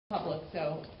Public,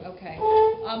 so, okay.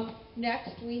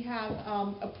 Next, we have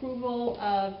approval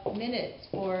of minutes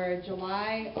for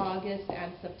July, August,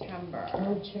 and September.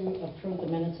 Move to approve the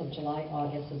minutes of July,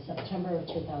 August, and September of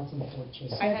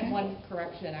 2014. I had one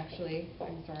correction, actually.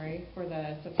 I'm sorry, for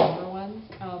the September ones.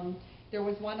 There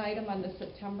was one item on the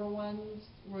September ones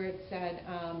where it said,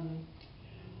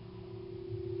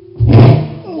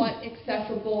 what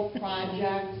accessible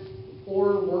projects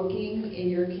or working in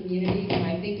your community, and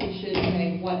I think it should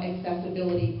say what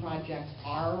accessibility projects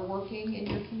are working in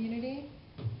your community.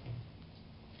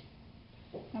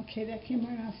 Okay, that came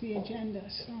right off the agenda,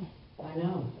 so. I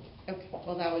know. Okay,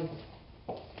 well that was,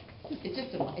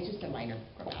 it's just a minor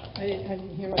grammatical. I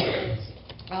didn't hear what it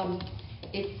was.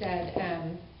 It said,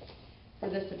 for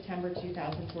the September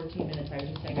 2014 minutes, I was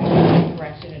just saying I made a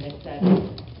correction, and it said,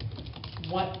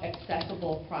 what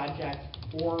accessible projects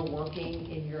or working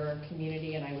in your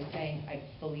community, and I was saying I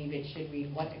believe it should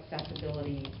read what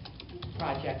accessibility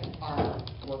projects are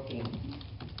working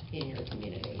in your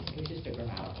community. It was just a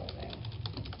grammatical thing.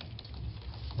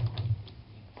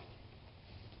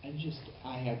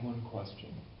 I had one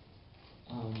question.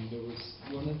 There was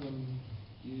one of them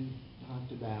you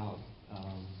talked about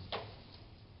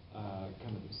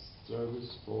kind of a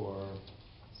service for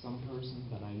some person,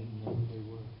 but I didn't know who they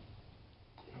were.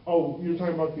 Oh, you're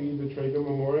talking about the Traeger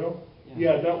Memorial?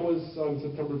 Yeah, that was on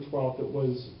September 12th. It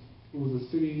was a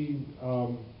city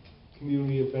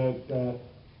community event that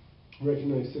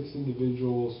recognized 6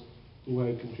 individuals who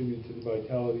had contributed to the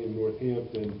vitality of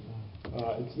Northampton.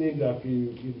 It's named after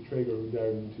Eva Traeger, who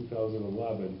died in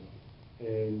 2011.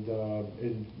 And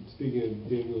speaking of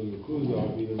Daniel Yakuza,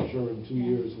 I mean, I'm sure in 2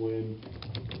 years when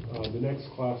the next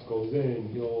class goes in,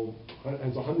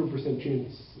 has a 100%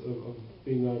 chance of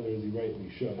being on there, as he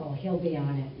rightly should. Oh, he'll be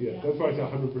on it. Yeah, that's why it's a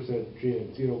 100%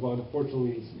 chance. But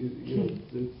unfortunately,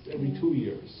 it's every 2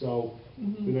 years. So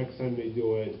the next time they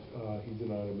do it, he's an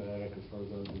automatic as far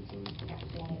as I'm concerned.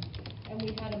 Excellent. And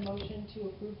we had a motion to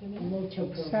approve the minutes. Move to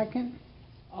approve. Second.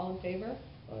 All in favor?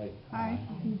 Aye. Aye.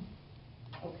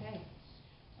 Okay.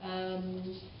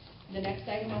 The next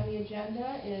item on the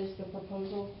agenda is the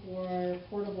proposal for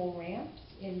portable ramps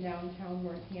in downtown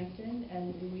Northampton,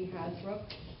 and Louis Hasbrook,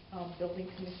 building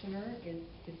commissioner, is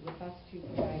with us to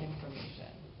provide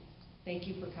information. Thank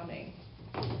you for coming.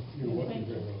 You're welcome.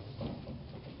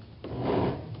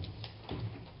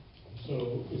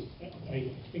 So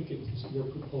I think it's your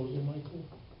proposal, Michael?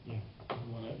 Yeah.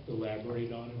 You want to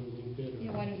elaborate on it a little bit?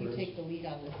 Yeah, why don't you take the lead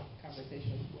on this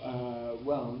conversation?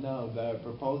 Well, no, the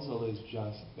proposal is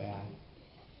just that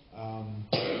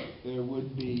there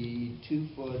would be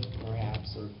 2-foot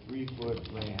perhaps or 3-foot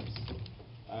ramps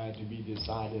to be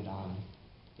decided on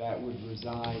that would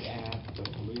reside at the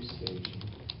police station.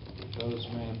 Those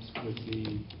ramps could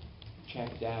be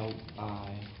checked out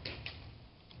by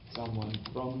someone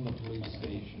from the police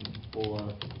station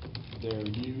for their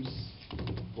use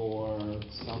for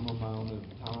some amount of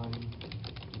time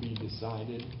to be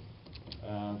decided,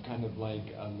 kind of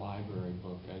like a library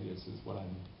book, I guess is what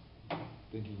I'm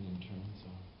thinking in terms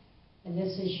of. And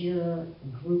this is your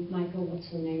group, Michael? What's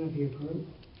the name of your group?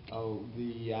 Oh,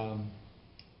 the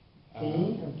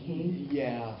King?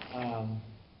 Yeah,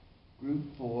 Group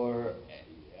for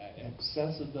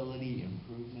Accessibility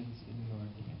Improvements in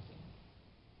Northampton.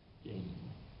 Gain.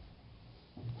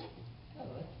 Oh,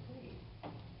 that's great.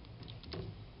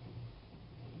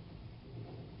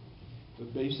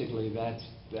 But basically, that's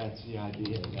the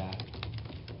idea, that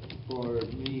for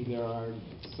me there are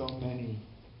so many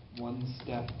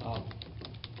one-step-up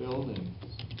buildings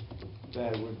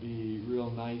that it would be real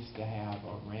nice to have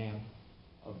a ramp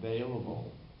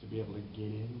available to be able to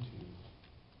get into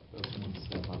those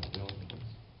one-step-up buildings.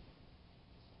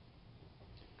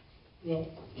 Well,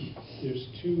 there's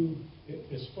two,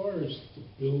 as far as the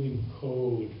building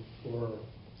code or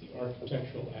the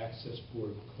Architectural Access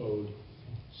Board code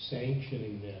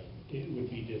sanctioning them, it would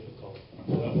be difficult.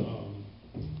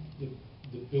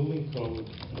 The building code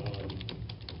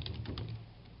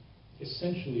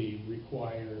essentially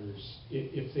requires,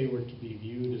 if they were to be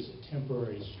viewed as a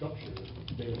temporary structure,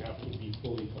 they would have to be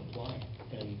fully compliant,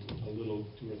 and a little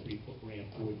 2 or 3 foot ramp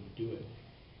wouldn't do it.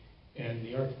 And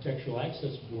the Architectural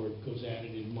Access Board goes at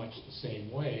it in much the same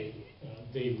way.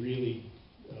 They really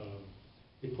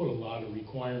they put a lot of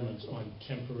requirements on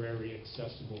temporary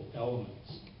accessible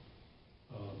elements.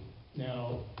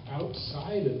 Now,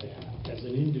 outside of that, as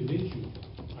an individual,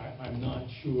 I'm not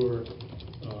sure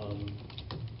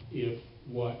if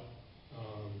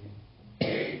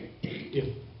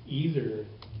either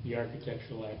the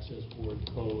Architectural Access Board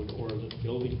code or the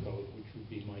building code, which would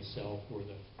be myself, or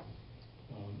the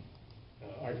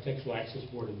Architectural Access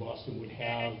Board in Boston would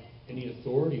have any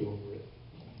authority over it.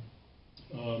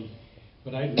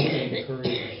 But I'd really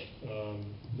encourage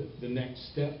the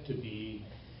next step to be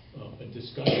a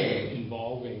discussion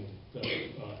involving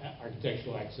the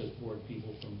Architectural Access Board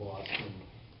people from Boston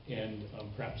and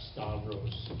perhaps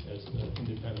Stavros as the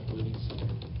independent living center.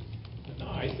 And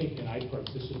I think, and I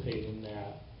participate in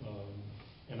that,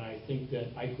 and I think that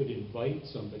I could invite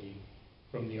somebody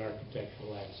from the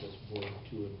Architectural Access Board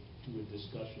to a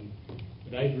discussion.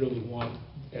 But I really want,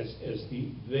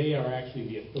 they are actually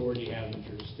the authority having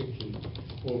jurisdiction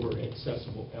over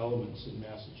accessible elements in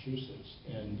Massachusetts.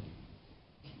 And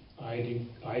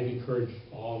I'd encourage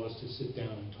all of us to sit down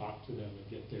and talk to them and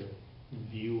get their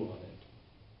view on it.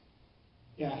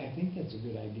 Yeah, I think that's a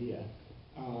good idea.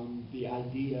 The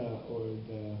idea or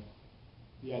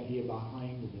the idea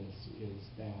behind this is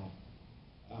that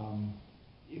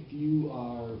if you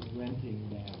are renting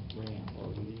that ramp or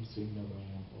leasing the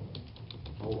ramp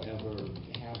or however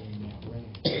having that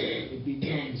ramp, it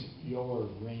becomes your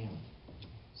ramp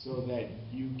so that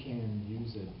you can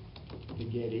use it to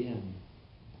get in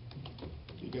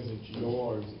because it's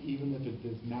yours, even if it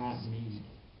does not meet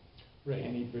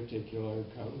any particular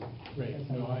code. Right.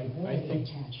 Because No, I really think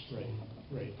attached to right.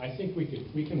 that. Right. I think we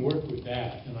can work with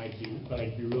that, and I'd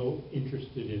be real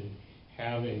interested in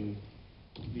having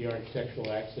the Architectural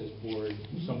Access Board,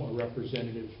 a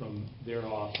representative from their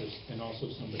office, and also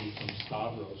somebody from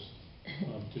Stavros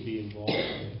to be involved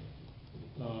in it.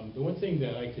 The one thing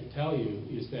that I could tell you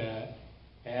is that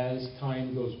as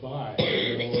time goes by,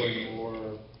 more and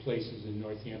more places in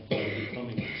Northampton are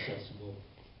becoming accessible.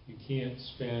 You can't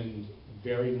spend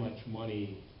very much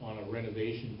money on a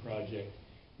renovation project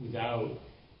without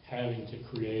having to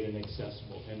create an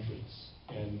accessible entrance.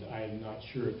 And I'm not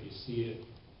sure if you see it,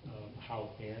 how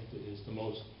apparent it is. The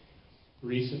most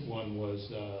recent one was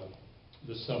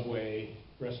the Subway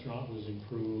restaurant was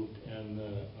improved, and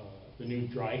the new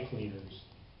dry cleaners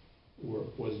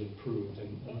was improved,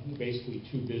 and basically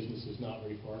two businesses not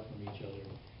very far from each other,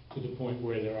 to the point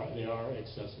where they are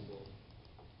accessible.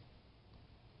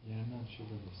 Yeah, I'm not sure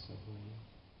where the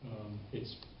Subway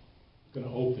is. It's going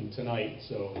to open tonight,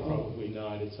 so probably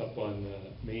not. It's up on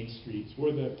Main Street. It's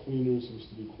where that cleaners used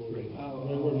to be closed. Right.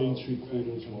 Right where Main Street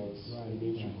Cleaners Right. was. Right. And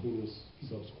Main Street Right. Cleaners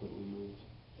subsequently moved.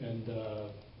 And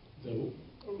the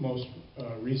most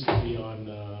recently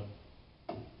on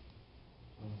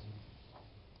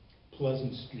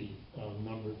Pleasant Street,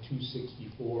 number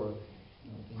 264,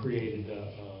 created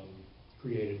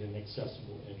an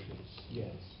accessible entrance.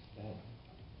 Yes,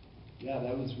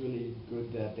 that was really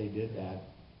good that they did that.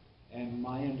 And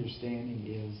my understanding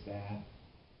is that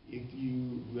if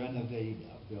you renovate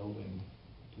a building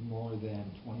to more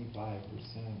than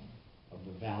 25% of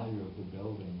the value of the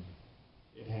building,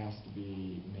 it has to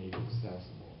be made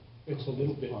accessible. It's a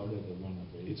little bit part of the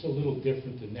renovation. It's a little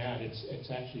different than that.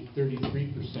 It's actually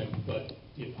 33%, but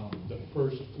if the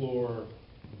first floor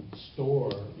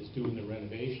store is doing the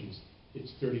renovations,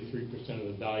 it's 33% of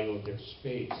the value of their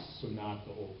space, so not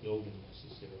the whole building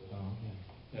necessarily. Oh, okay.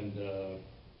 And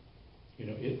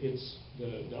it's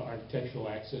the Architectural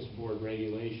Access Board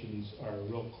regulations are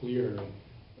real clear,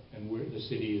 and the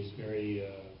city is very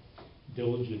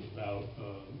diligent about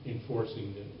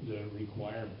enforcing the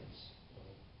requirements.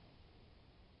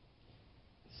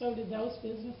 So did those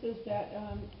businesses that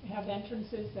have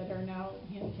entrances that are now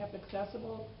handicap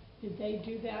accessible, did they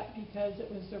do that because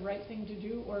it was the right thing to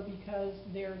do, or because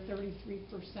their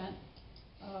 33%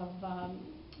 of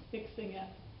fixing it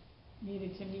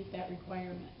needed to meet that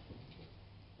requirement?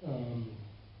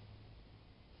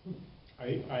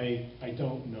 I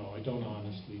don't know. I don't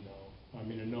honestly know. I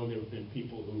mean, I know there have been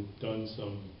people who've done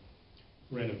some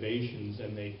renovations,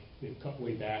 and they've cut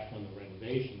way back on the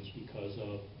renovations because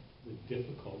of the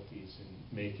difficulties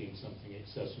in making something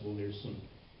accessible. There's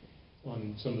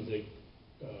on some of the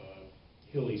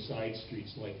hilly side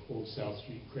streets like Old South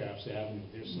Street, Crafts Avenue,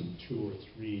 there's some 2 or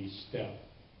 3 step.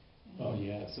 Oh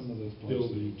yeah, some of those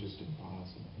places are just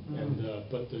impossible. And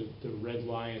but the Red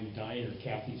Lion Diner,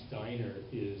 Kathy's Diner,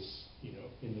 is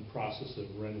in the process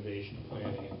of renovation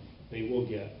planning, and they will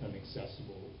get an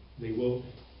accessible.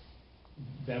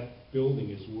 That building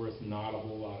is worth not a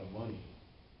whole lot of money,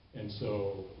 and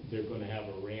so they're going to have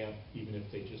a ramp, even if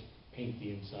they just paint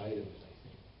the inside of it, I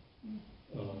think.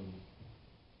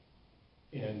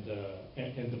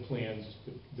 And the plans,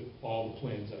 all the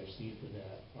plans I've seen for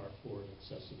that are for an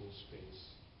accessible space.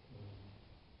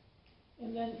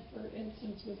 And then, for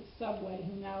instance, with the Subway,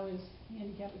 who now is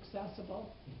handicap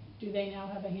accessible, do they now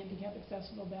have a handicap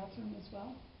accessible bathroom as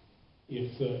well?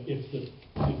 If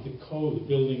the code, the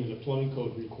building or the plumbing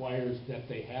code requires that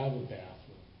they have a bathroom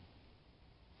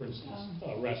For instance,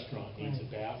 a restaurant needs a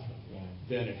bathroom, Right.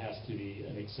 then it has to be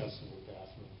an accessible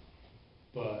bathroom.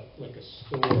 But like a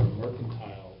store,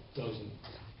 mercantile, doesn't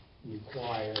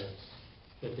require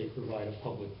that they provide a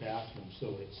public bathroom,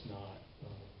 so it's not,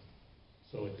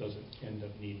 so it doesn't end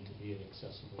up needing to be an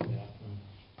accessible bathroom.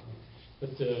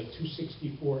 But the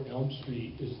 264 Elm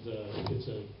Street it's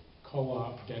a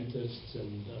co-op, dentists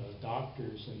and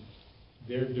doctors, and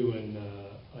they're doing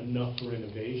enough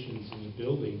renovations in the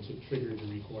building to trigger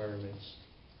the requirements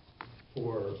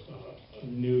for a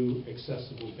new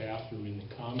accessible bathroom in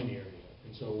the common area.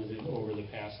 And so over the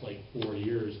past like 4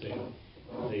 years,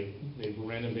 they've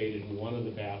renovated one of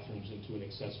the bathrooms into an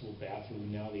accessible bathroom,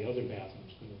 and now the other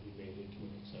bathroom's going to be made into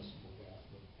an accessible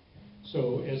bathroom.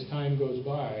 So as time goes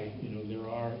by, there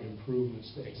are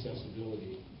improvements to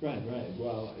accessibility. Right, right.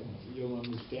 Well, you'll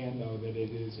understand though that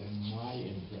it is in my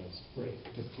interest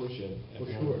to push it as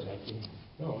For hard sure. as I can.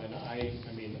 No, and I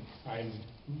mean,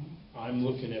 I'm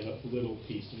looking at a little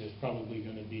piece, and it's probably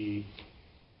going to be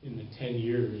in the 10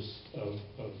 years of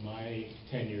my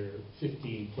tenure,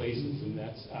 15 places, and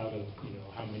that's out of,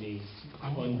 how many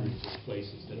hundreds of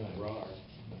places that there are.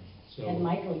 So. And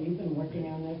Michael, you've been working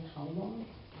on this how long?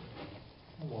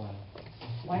 A while.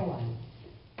 Why long?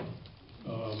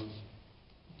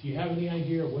 Do you have any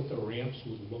idea of what the ramps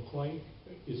would look like?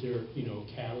 Is there,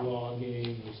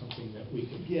 cataloging or something that we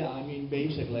can? Yeah, I mean,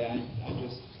 basically,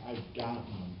 I've got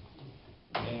one,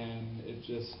 and it's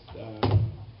just a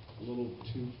little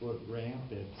 2-foot ramp.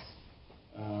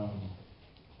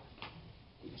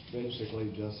 It's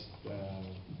basically just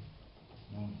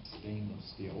not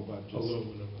stainless steel, but just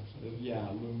Aluminum or something. Yeah,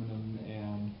 aluminum,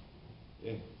 and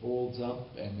it folds up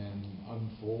and then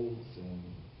unfolds, and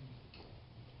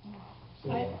so.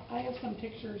 I have some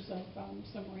pictures of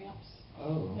some ramps.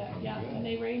 Oh, that, okay, yeah, good. and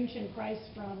they range in price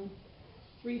from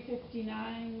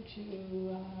 $359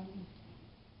 to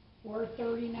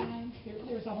 $439.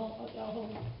 There's a whole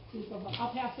group of them.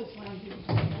 I'll pass this around to you.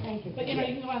 Thank you. But you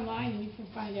can go online and you can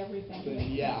find everything.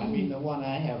 Yeah, I mean, the one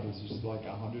I have is just like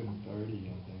 130, I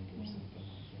think, or something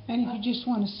like that. And if you just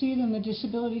want to see them, the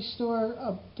disability store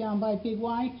down by Big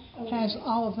Y has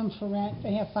all of them for rent.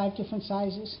 They have 5 different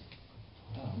sizes.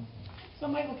 Oh. So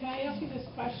Michael, can I ask you this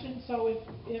question? So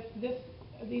if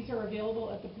these are available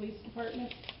at the police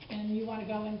department and you want to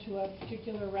go into a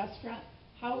particular restaurant,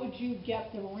 how would you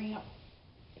get the ramp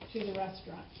to the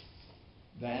restaurant?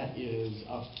 That is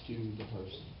up to the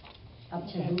person. Up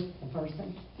to who? The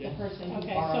person? The person who's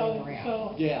Okay, borrowing the ramp.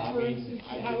 so, Yeah, I for mean, instance,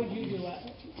 I how would didn't you do use-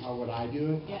 it? How would I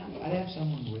do it? Yeah. I'd have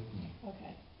someone with me.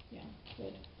 Okay, yeah,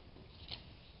 good.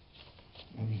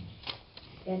 I mean,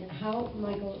 And how,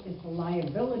 Michael, is the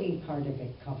liability part of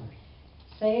it covered?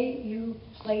 Say you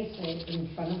place it in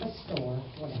front of a store,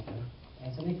 whatever,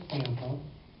 as an example.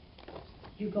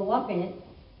 You go up it.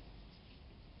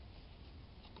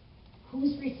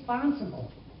 Who's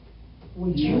responsible?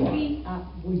 Would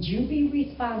you be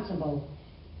responsible?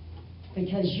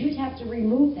 Because you'd have to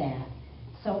remove that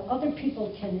so other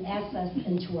people can access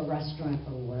into a restaurant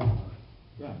or wherever.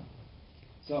 right.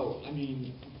 So, I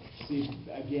mean, see,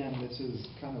 again, this is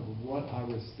kind of what I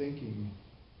was thinking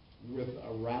with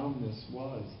around this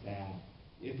was that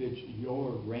if it's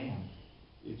your ramp,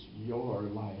 it's your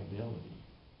liability.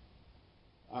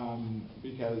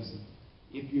 Because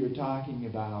if you're talking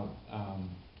about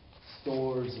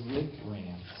stores with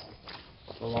ramps,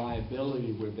 the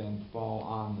liability would then fall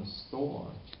on the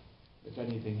store if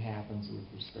anything happens with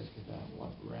respect to that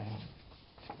one ramp.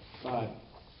 But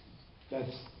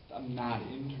that's, I'm not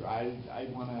I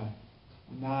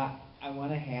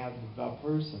wanna have the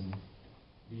person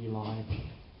be liable.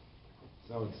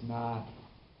 So it's not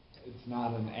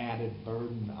an added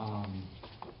burden on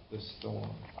the store.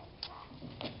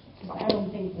 I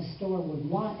don't think the store would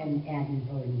want an added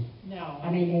burden. No.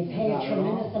 I mean, they pay Not a at all.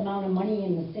 tremendous amount of money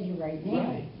in the city right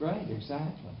now. Right,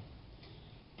 exactly.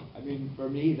 I mean, for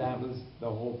me, that was the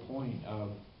whole point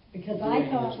of Because doing I this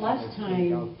thought kind last of time,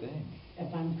 takeout thing.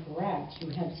 if I'm correct, you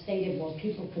had stated, well,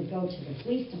 people could go to the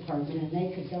police department and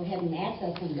they could go ahead and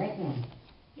access and rent them.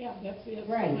 Yeah, that's the.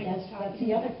 Right, that's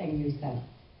the other thing you said.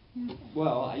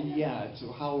 Well, yeah, it's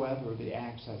however the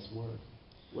access works,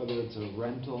 whether it's a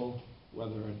rental,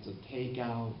 whether it's a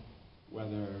takeout,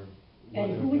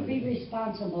 And who would be whatever it is.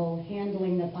 responsible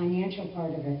handling the financial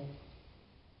part of it?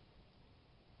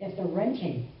 If they're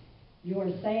renting, you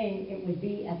are saying it would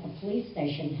be at the police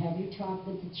station. Have you talked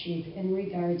with the chief in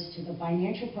regards to the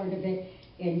financial part of it?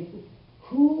 And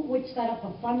who would set up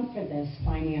a fund for this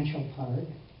financial part?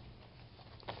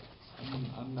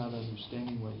 I'm not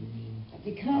understanding what you mean.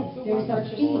 Because Who there's a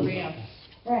purchased the fee. ramp?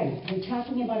 Right, we're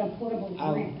talking about a portable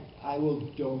ramp. I will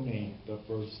donate the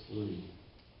first 3.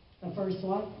 The first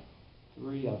what?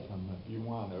 3 of them if you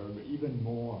want, or even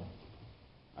more.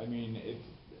 I mean,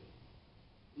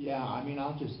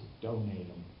 I'll just donate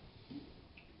them.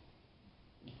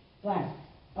 But,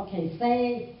 okay,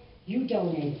 say you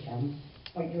donate them,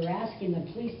 but you're asking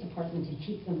the police department to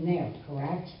keep them there,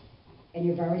 correct? And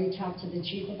you've already talked to the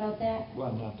chief about that? Well,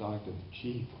 I'm not talking to the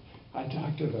chief. I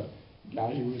talked to the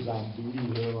guy who was on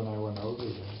duty there when I went over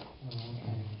there.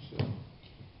 So,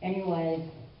 Anyways,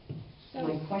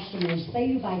 my question is, say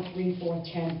you buy 3, 4,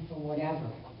 10, or whatever.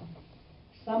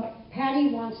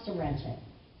 Patty wants to rent it.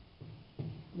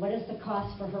 What is the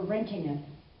cost for her renting it?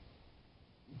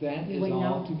 that You is would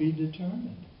all know. to be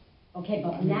determined. Okay,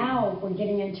 but I mean- now we're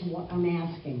getting into what I'm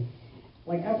asking.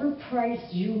 Whatever price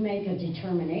you make a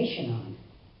determination on,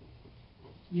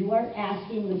 you are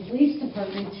asking the police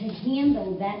department to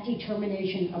handle that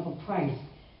determination of a price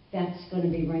that's gonna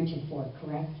be rented for,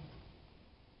 correct?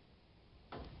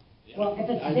 Well, if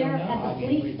I it's don't there know. at I the mean,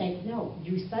 police we- station, no,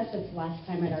 you said this last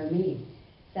time at our meeting,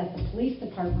 that the police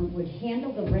department would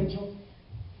handle the rental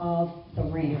of the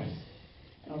ramps.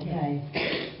 Okay?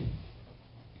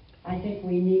 I think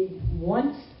we need,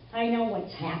 once I know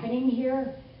what's happening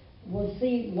here, we'll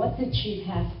see what the chief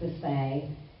has to say.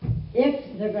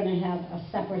 If they're gonna have a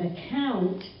separate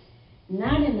account,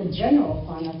 not in the general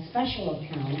fund, a special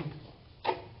account,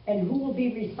 and who will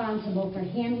be responsible for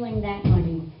handling that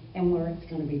money and where it's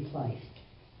gonna be placed.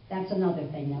 That's another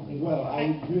thing that we. Well,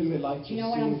 I'd really like to see. Do you know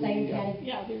what I'm saying, the, Patty?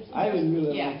 Yeah, there's. I would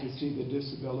really Yeah. like to see the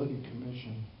Disability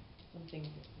Commission Something.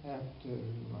 have to,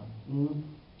 Mhm.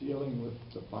 dealing with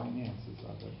the finances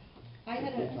of it. I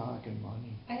had If we're a, talking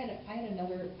money. I had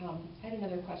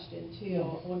another question too, Yes.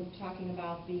 when talking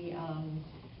about the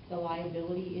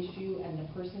liability issue and the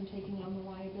person taking on the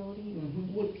liability.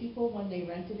 Mhm. Would people, when they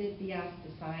rented it, be asked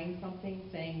to sign something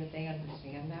saying that they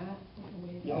understand that?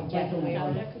 Yeah. Like a Definitely.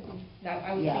 waiver? That could be. That,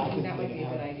 I was Yeah, I thinking think that might they'd be a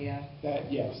good have- idea.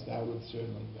 That, yes, that would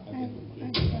certainly, I I have think would be I a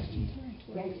have good a question,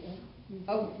 idea. sorry. Right.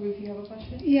 Oh, Ruth, you have a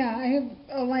question? Yeah, I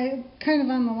have kind of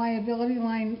on the liability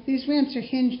line, these ramps are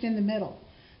hinged in the middle.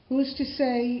 Who's to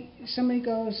say somebody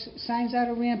goes, signs out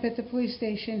a ramp at the police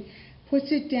station,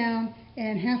 puts it down,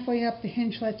 and halfway up the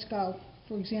hinge lets go,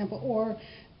 for example, or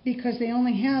because they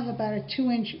only have about a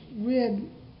 2-inch rib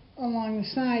along the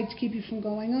side to keep you from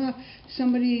going off,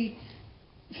 somebody,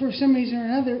 for some reason or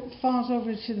another, falls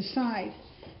over to the side.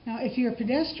 Now, if you're a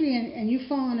pedestrian and you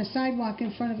fall on a sidewalk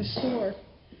in front of a store,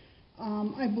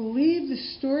 I believe the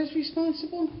store is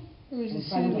responsible, or is the In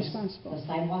front city of responsible? The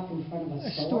sidewalk in front of A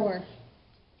a store? store.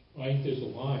 I think there's a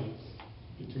line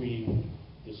between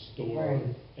the store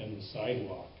Right. and the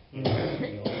sidewalk. You know,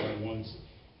 on one's,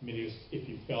 I mean, if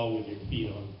you fell with your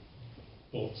feet on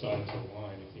both sides of the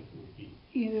line, I think it would be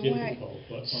Either way. difficult.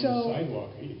 But on So- the sidewalk,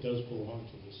 it does belong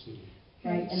to the city.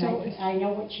 Right, and So if- I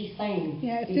know what she's saying.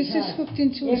 Yeah, if this is because hooked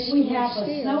into a If we store have a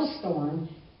stairs- snowstorm,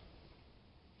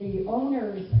 the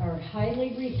owners are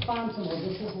highly responsible,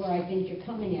 this is where I think you're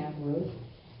coming at, Ruth.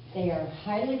 They are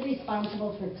highly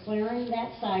responsible for clearing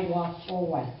that sidewalk for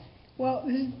wet. Well,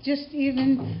 this is just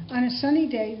even on a sunny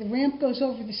day, the ramp goes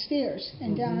over the stairs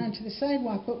and down Mhm. onto the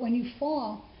sidewalk, but when you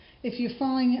fall, if you're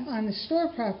falling on the store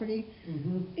property,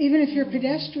 Mhm. even if you're a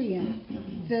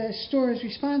pedestrian, the store is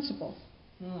responsible.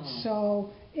 So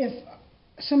if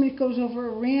somebody goes over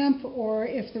a ramp, or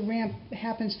if the ramp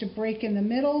happens to break in the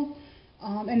middle,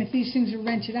 and if these things are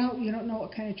rented out, you don't know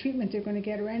what kind of treatment they're gonna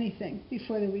get or anything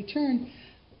before they return,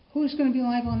 who's gonna be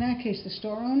liable in that case, the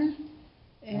store owner?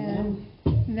 And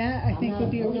that, I think,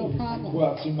 would be a real problem.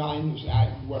 Well, see, mine was,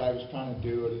 what I was trying to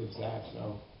do is that,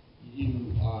 so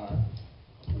you are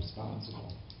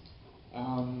responsible. I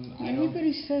don't.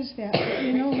 Everybody says that, but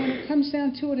you know, when it comes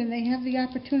down to it and they have the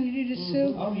opportunity to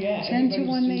sue, Oh, yeah, 10 to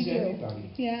 1 they everybody sues do.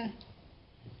 everybody. Yeah,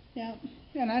 yeah,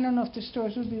 and I don't know if the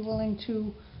stores would be willing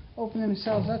to open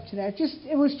themselves up to that.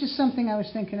 It was just something I was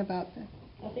thinking about.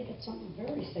 I think it's something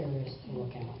very serious to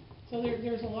look at. So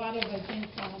there's a lot of, I think,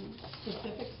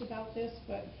 specifics about this,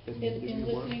 but That in need to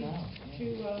be worked listening out,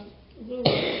 to Lou, to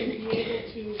be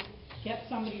able to get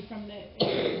somebody from the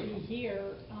ARB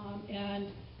here, and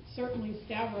certainly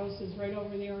Stavros is right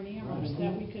over there in Amherst,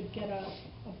 that we could get a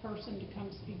person to come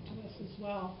speak to us as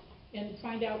well, and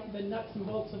find out the nuts and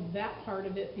bolts of that part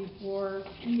of it before,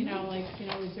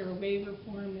 is there a waiver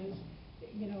form,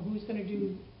 who's gonna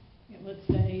do, let's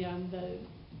say, the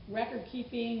record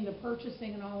keeping, the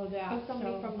purchasing and all of that. And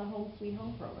somebody So- from the Home Sweet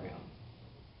Home program,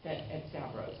 that, at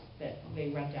Stavros, that they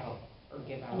rent out or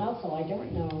give out. And also, I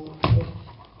don't know if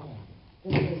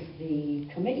this is the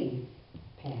committee,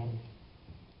 Pam,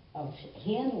 of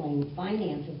handling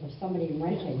finances of somebody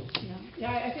renting.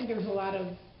 Yeah, I think there's a lot of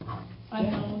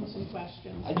unknowns and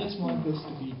questions. I just want this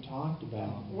to be talked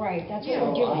about. Right, that's what Yeah.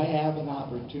 we're So I doing. have an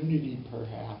opportunity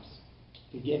perhaps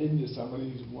to get into some of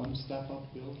these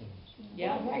one-step-up buildings.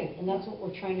 Yeah. Right, and that's what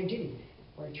we're trying to do.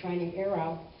 We're trying to air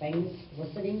out things,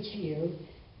 listening to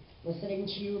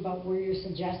you about where you're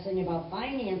suggesting about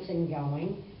financing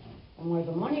going and where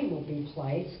the money will be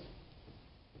placed.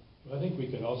 I think we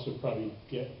could also probably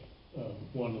get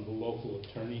one of the local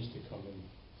attorneys to come and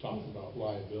talk about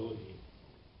liability.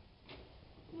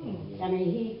 I mean,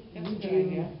 That's a you good do,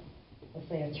 idea. let's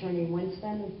say Attorney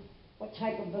Winston, what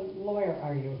type of a lawyer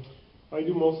are you? I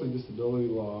do mostly disability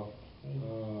law,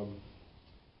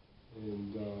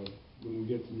 when we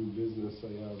get to new business, I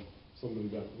have somebody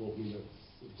that wrote me that's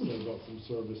said about some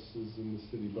services in the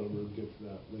city, but I'm gonna get to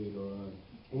that later on.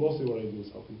 And mostly what I do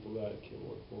is help people that can't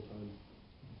work full-time.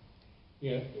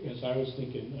 Yeah, as I was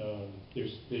thinking,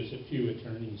 there's a few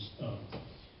attorneys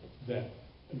that,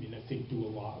 I mean, I think do a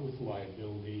lot with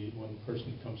liability. One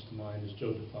person that comes to mind is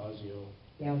Joe DeFazio.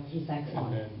 Yeah, he's And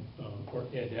excellent. then, or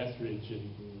Ed Etheridge, and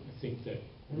I think that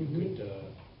we could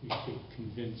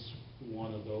convince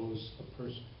one of those,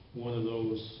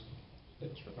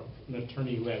 an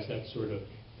attorney who has that sort of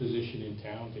position in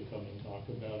town to come and talk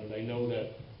about it. I know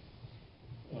that,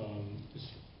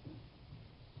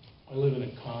 I live in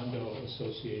a condo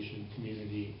association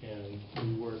community, and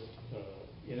we worked,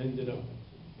 it ended up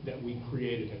that we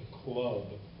created a club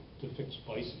to fix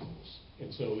bicycles.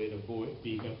 And so it avoid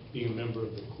being a member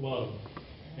of the club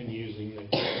and using the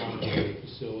condo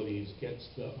facilities gets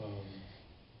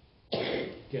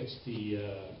the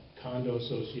condo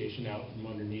association out from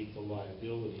underneath the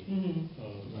liability.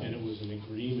 And it was an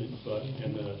agreement,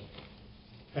 and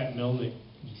Pat Melnick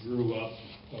drew up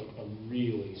a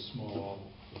really small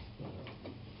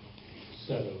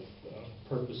set of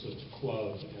purpose of the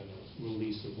club and a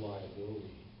release of liability.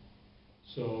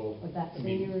 So, Was that I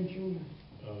mean, senior or junior?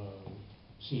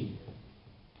 Senior.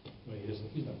 Well,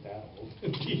 he's not that old. I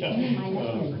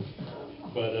know.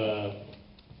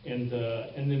 And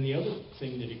then the other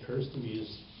thing that occurs to me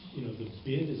is, the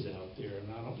bid is out there,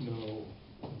 and I don't know,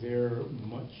 they're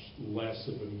much less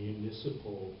of a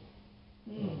municipal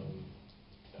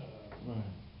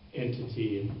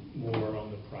entity and more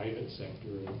on the private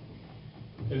sector.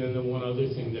 And then the one other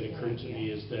thing that occurred to me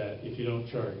is that if you don't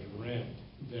charge rent,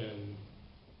 then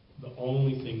the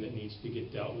only thing that needs to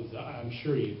get dealt with, I'm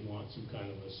sure you'd want some kind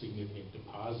of a significant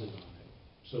deposit on it.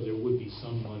 So there would be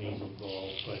some monies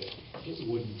involved, but it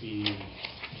wouldn't be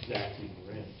exactly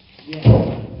rent. Yeah,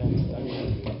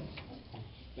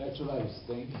 that's what I was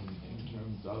thinking in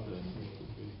terms of it.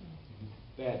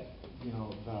 That, the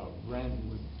rent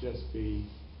would just be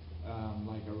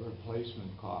like a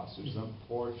replacement cost or some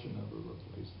portion of a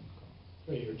replacement cost.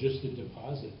 Right, or just a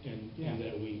deposit, and Yeah.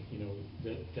 that we,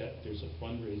 that there's a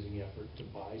fundraising effort to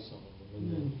buy some of them,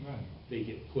 and then Right. they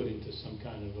get put into some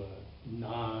kind of a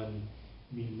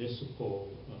non-municipal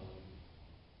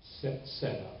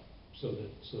setup, so that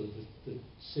the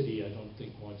city, I don't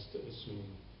think, wants to assume,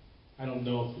 I don't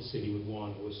know if the city would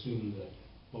want to assume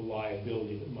the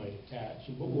liability that might attach,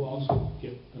 but we'll also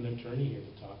get an attorney here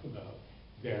to talk about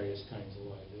various kinds of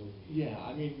liability. Yeah,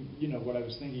 I mean, what I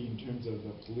was thinking in terms of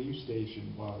the police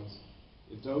station was,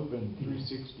 it's open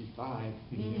 365,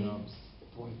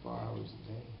 24 hours a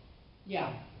day.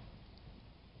 Yeah.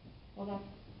 Well,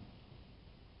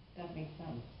 that makes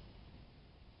sense.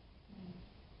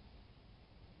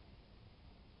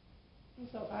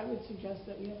 So I would suggest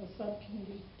that we have a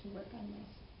subcommittee to work on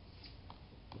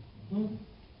this.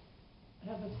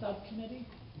 Have a subcommittee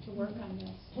to work on this.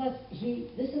 Plus,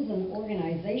 this is an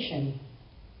organization.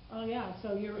 Oh, yeah,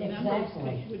 so your members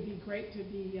Exactly. would be great to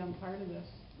be part of this.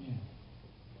 Yeah.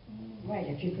 Right,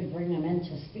 if you could bring them in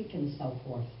to speak and so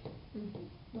forth.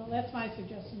 Well, that's my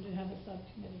suggestion, to have a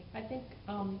subcommittee. I think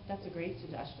that's a great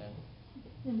suggestion.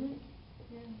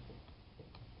 Yeah.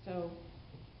 So,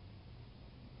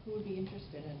 who would be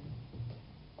interested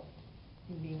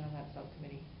in being on that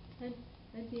subcommittee?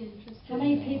 I'd be interested. How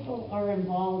many people are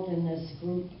involved in this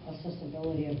group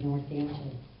Accessibility of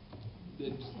Northampton?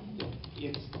 It's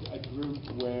a group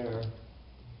where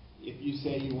if you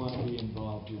say you want to be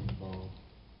involved, you're involved.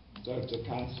 So it's a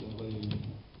constantly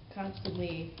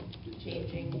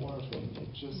Changing. morphing.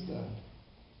 It's just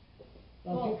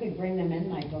Well, if you could bring them in,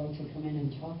 my goal to come in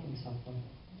and talk and so forth.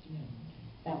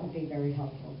 That would be very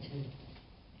helpful too.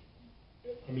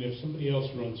 I mean, if somebody else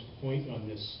runs point on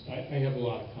this, I have a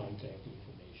lot of contact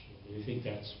information. And I think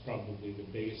that's probably the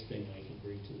biggest thing I can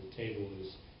bring to the table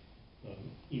is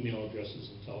email addresses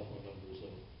and telephone numbers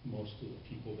of most of the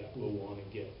people that will want to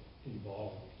get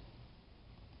involved.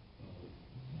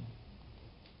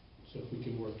 So if we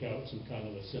can work out some kind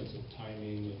of a sense of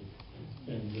timing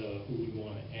and who we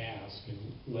want to ask, and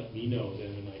let me know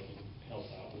then, and I can help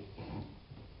out with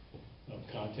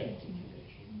contact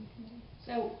information.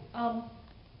 So,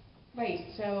 right,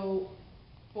 so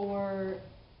for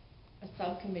a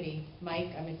subcommittee,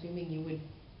 Mike, I'm assuming you would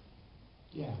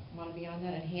Yeah. want to be on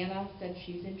that, and Hannah said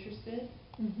she's interested.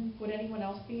 Mhm. Would anyone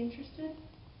else be interested?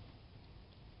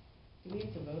 Do we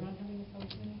have to vote on having a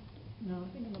subcommittee? No, I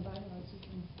think in the bylaws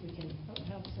we can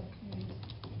have subcommittees.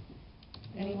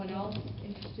 Anyone else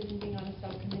interested in being on a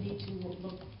subcommittee to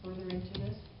look further into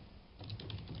this?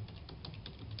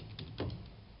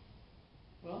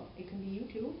 Well, it can be you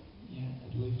two. Yeah,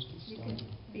 at least to You start. can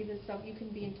be the sub, you can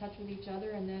be in touch with each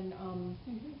other and then,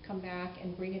 come back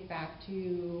and bring it back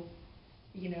to,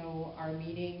 you know, our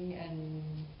meeting and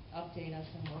update us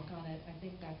and work on it. I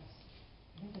think that's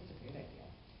a great idea.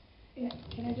 Yeah,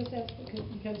 can I just ask,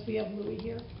 because we have Louis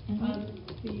here, Mhm.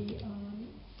 the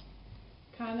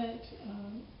comment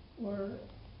or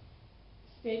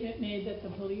statement made that the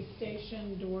police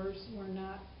station doors were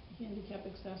not handicap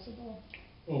accessible?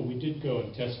 Oh, we did go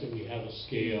and test it. We have a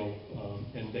scale,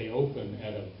 and they open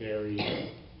at a very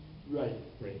Right.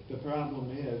 rate. The problem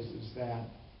is that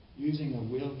using a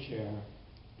wheelchair,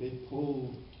 they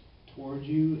pull towards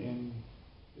you, and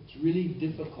it's really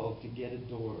difficult to get a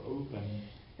door open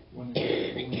when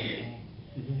it's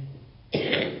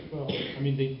Well, I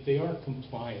mean, they are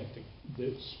compliant,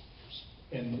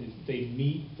 and they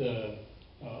meet the,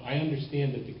 I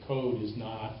understand that the code is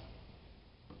not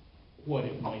what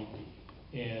it might be.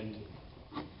 And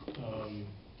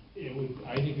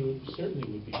I think it would, certainly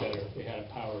would be better if they had a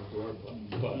power door button.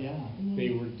 But Yeah. they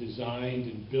were designed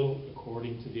and built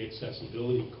according to the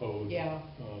accessibility code. Yeah.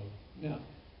 No.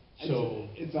 So-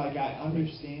 It's like, I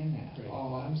understand that. Right.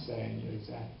 All I'm saying is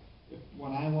that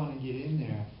when I want to get in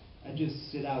there, I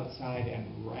just sit outside and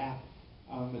rap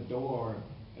on the door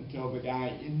until the guy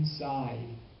inside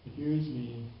hears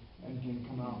me and can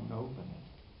come out and open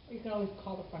it. You can always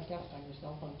call the front desk on your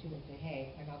cell phone too and say,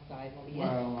 hey, I'm outside, let me in.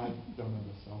 Well, I don't have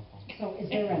a cell phone. So is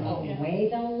there Oh, a yeah. way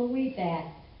though, Louis, that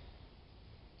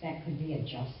could be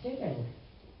adjusted, or,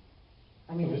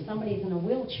 I mean, if somebody's in a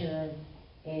wheelchair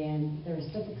and there's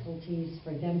difficulties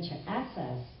for them to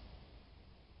access,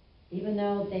 even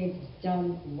though they've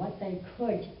done what they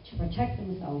could to protect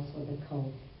themselves with the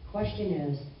code, question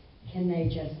is, can they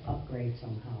just upgrade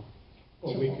somehow?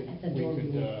 Well, to we at the could, door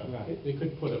being- Right. they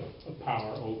could put a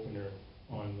power opener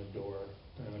on the door,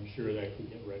 and I'm sure that could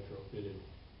get retrofitted. I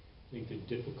think the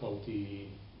difficulty,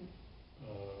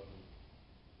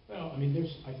 well, I mean,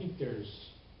 there's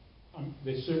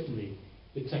certainly,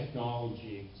 the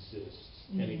technology exists,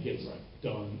 and it gets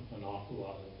done an awful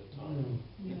lot of the time.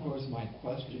 And of course, my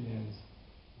question is,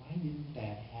 why didn't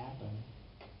that happen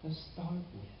to start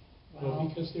with? Well,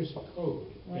 because there's a code,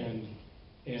 Right. and.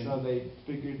 So they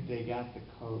figured they got the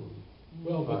code.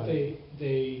 Well, but Right.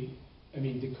 I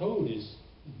mean, the code is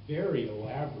very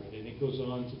elaborate, and it goes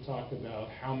on to talk about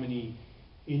how many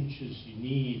inches you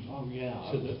need Oh,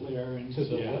 yeah, to the, clearance, to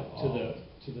the, yeah,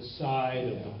 to the side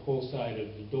of Yeah. the pull side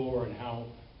of the door, and how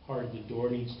hard the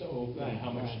door needs to open, Right, and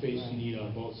how much right, space right. you need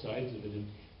on both sides of it. And,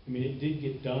 I mean, it did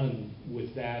get done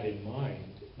with that in mind.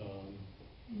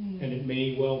 And it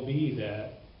may well be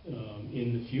that,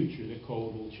 in the future, the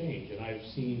code will change. And I've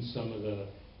seen some of the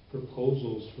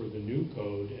proposals for the new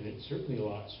code, and it's certainly a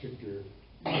lot stricter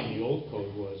than the old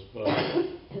code was, but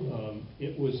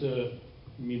it was a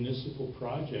municipal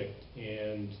project,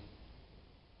 and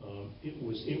it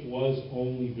was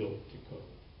only built to code.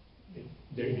 It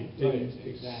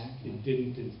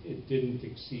didn't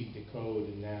exceed the code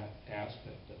in that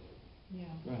aspect of it. Yeah.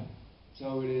 Right.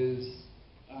 So it is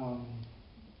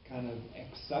kind of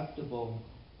acceptable,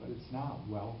 but it's not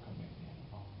welcoming at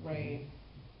all. Right.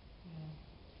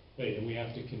 Right, and we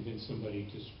have to convince somebody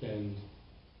to spend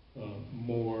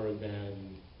more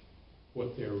than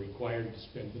what they're required to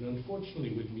spend. And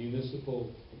unfortunately, with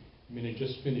municipal, I mean, I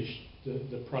just finished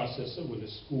the process with a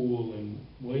school in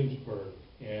Williamsburg,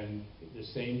 and the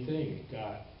same thing.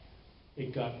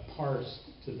 It got parsed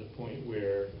to the point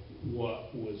where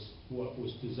what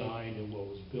was designed and what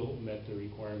was built met the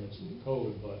requirements of the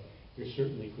code, but there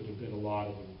certainly could have been a lot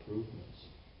of improvements.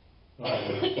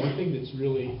 One thing that's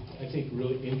really, I think,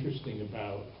 really interesting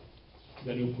about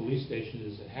the new police station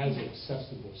is it has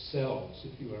accessible cells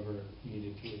if you ever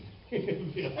needed to.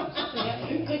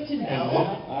 Yeah, good to And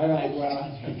know. All right,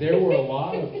 well. there were a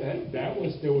lot of, there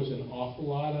was an awful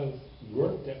lot of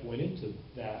work that went into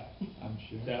that, I'm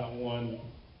sure. that one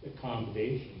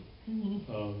accommodation.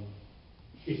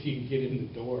 If you can get in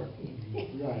the door.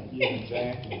 Right, yeah,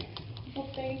 exactly. Well,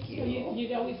 thank you.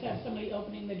 You'd always have somebody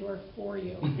opening the door for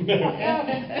you. They have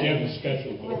a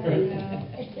special door.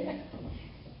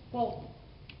 Well,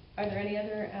 are there any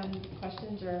other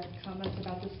questions or comments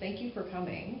about this? Thank you for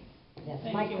coming. Yes,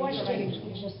 Thank my you.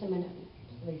 question, just a minute,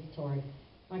 please, Tori.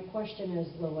 My question is,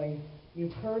 Louis,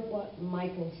 you've heard what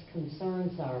Michael's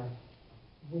concerns are.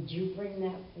 Would you bring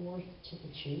that forth to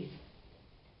the chief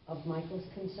of Michael's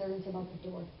concerns about the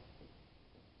door?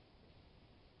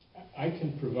 I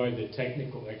can provide the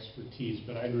technical expertise,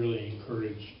 but I'd really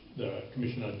encourage the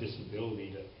Commission on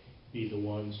Disability to be the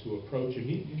ones who approach him.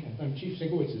 Chief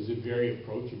Sinkowitz is very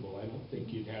approachable. I don't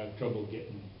think you'd have trouble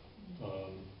getting,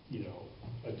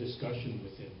 a discussion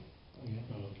with him.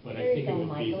 But I There you think it go, would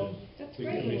be Michael. That's the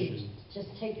great. Commission. Just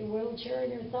take your wheelchair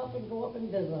and yourself and go up and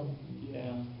visit him.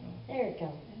 Yeah. There you go.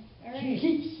 All right.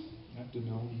 You have to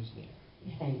know he's there.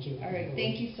 Thank you. All right,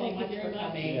 thank you so Thank you much very for much.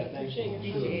 coming. Yeah, thanks so much.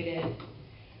 Appreciate it.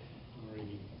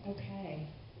 Alrighty. Okay,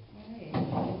 all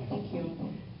right, thank you.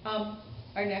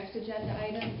 Our next agenda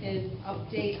item is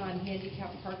update on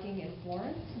handicap parking in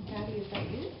Florence. Patty, is that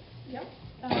you? Yep.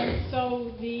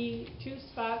 So the two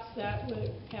spots that were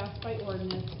passed by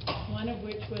ordinance, one of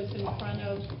which was in front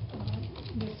of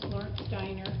Miss Florence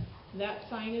Steiner, that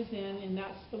sign is in, and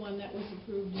that's the one that was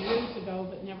approved years ago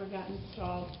but never got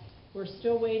installed. We're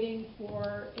still waiting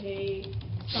for a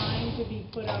sign to be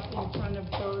put up in front of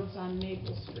Birds on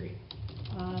Maple Street.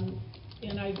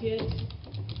 And I did...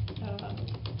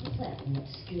 What's that?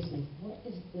 Excuse me. What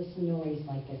is this noise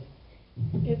like?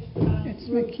 It's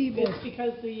my keyboard. It's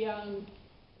because the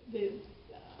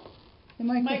The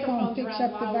microphone microphone's picks around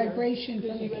up the louder, vibration from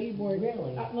the because you- keyboard.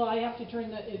 Really? well, I have to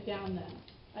turn it down then.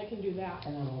 I can do that.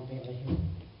 And I won't be able to hear.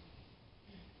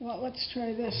 Well, let's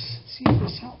try this, see if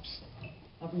this helps.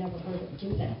 I've never heard it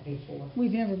do that before.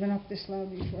 We've never been up this loud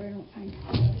before, I don't think.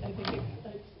 I think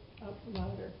it's up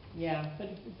louder, Yeah, but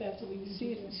if that's what we need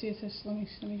See, to do. see if this, let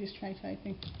me just try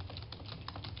typing.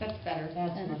 that's better.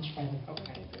 That's much better.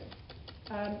 Okay,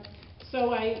 Um,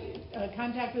 So I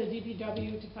contacted the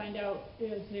DPW to find out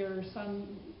is there some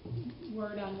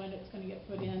word on when it's going to get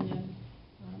put in, and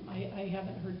I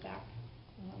haven't heard back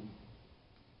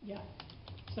yet.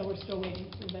 So we're still waiting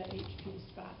for that HP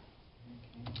spot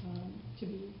to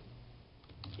be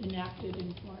enacted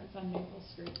in Florence on Maple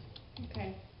Street.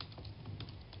 Okay.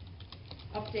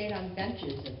 Update on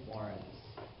benches in Florence.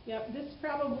 Yep, this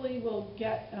probably will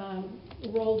get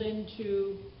rolled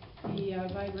into the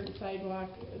Vibrant Sidewalk,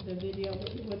 the video,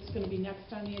 what's going to be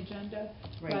next on the agenda.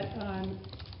 Right. But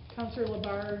Councilor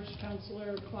Labarge,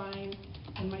 Councilor Klein,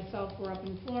 and myself were up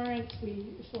in Florence.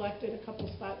 We selected a couple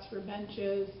spots for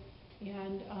benches,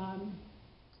 and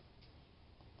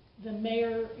the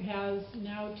mayor has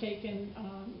now taken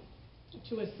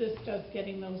to assist us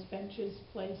getting those benches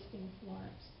placed in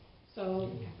Florence.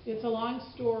 So it's a long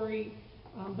story,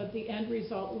 but the end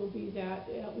result will be that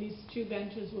at least 2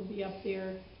 benches will be up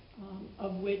there,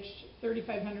 of which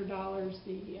 $3,500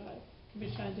 the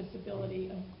Commission on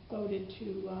Disability voted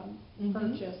to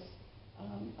purchase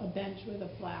a bench with a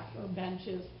plaque, or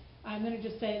benches. I'm going to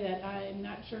just say that I'm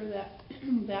not sure that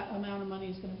that amount of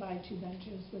money is going to buy 2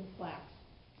 benches with plaques.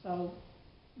 So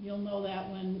you'll know that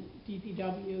when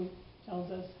DPW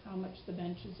tells us how much the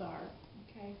benches are.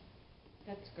 Okay,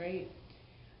 that's great.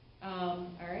 All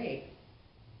right.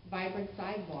 Vibrant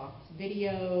Sidewalks,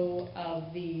 video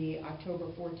of the October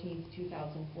 14th,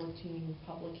 2014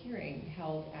 public hearing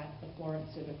held at the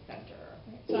Florence Civic Center.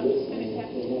 So I'm just going to have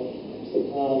Did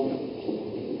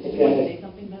you want to say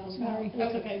something, Mel? Sorry.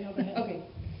 That's okay, no, go ahead. Okay.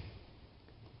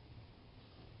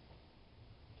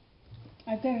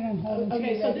 I've got it on hold until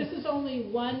Okay, you're so ready. this is only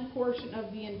one portion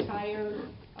of the entire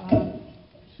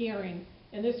hearing.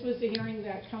 And this was the hearing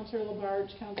that Councilor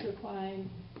Labarge, Councilor Klein,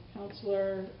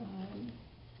 Councilor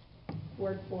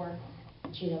Ward 4,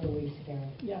 Gina Louise Garrett.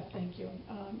 yes, thank you,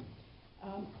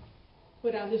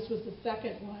 put on. This was the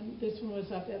second one. This one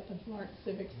was up at the Florence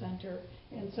Civic Center.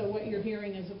 And so what you're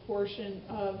hearing is a portion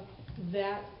of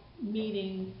that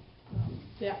meeting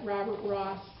that Robert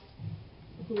Ross,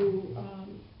 who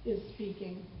is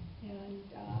speaking. And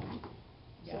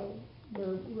so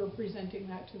we're presenting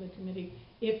that to the committee.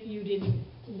 If you didn't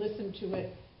listen to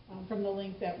it from the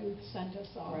link that Ruth sent us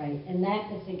all. Right, and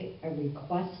that is a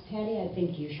request, Patty. I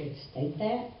think you should state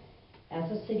that. As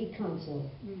a city councilor,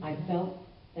 I felt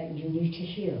that you need to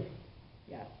hear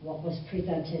what was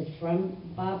presented from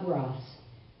Bob Ross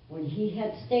when he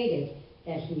had stated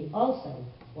that he also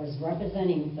was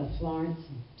representing the Florence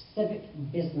Civic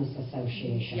Business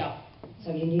Association. Yeah. So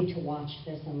you need to watch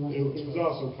this and It listen to was it.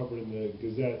 also covered in the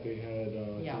Gazette, they had,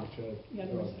 Yeah. Chad, Yeah,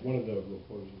 there was- one of the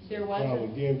reporters. There was Crowley, a-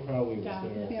 Dan Crowley was Yeah.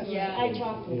 there. Yeah. Yeah. I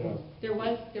talked with Yeah. him. There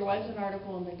was an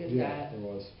article in the Yeah, Gazette, there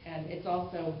was. and it's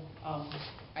also,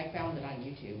 I found it on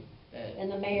YouTube.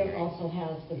 And the mayor also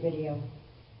has the video.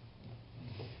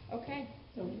 Okay.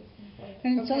 So we're just gonna play it.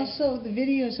 And it's Okay. also, the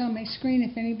video's on my screen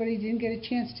if anybody didn't get a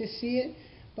chance to see it,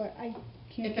 but I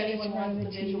can't If get it anyone around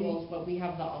wants the the TV. visuals, but we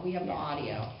have the Yeah.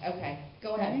 audio. Okay,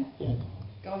 go ahead. Okay.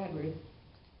 Go ahead, Ruth.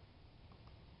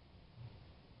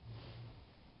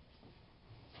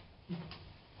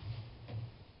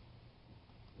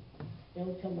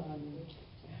 Don't come on, Rich.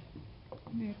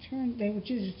 They were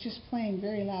just playing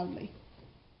very loudly.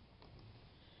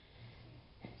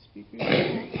 Speakers off.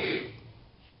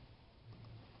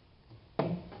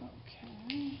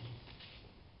 Okay.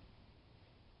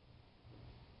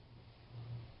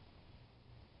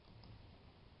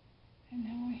 And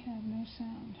now I have no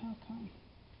sound, how come?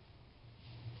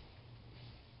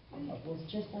 It was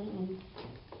just on.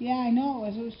 Yeah, I know,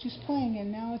 it was just playing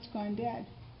and now it's gone dead.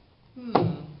 Hmm.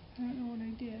 I don't know what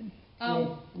I did.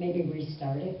 Maybe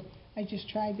restart it. I just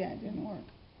tried that, it didn't work.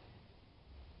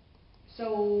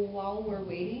 So while we're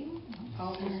waiting,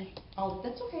 Sorry.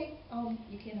 that's okay,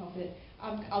 you can't help it.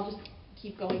 I'll just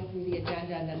keep going through the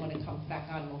agenda, and then when it comes back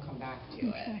on, we'll come back to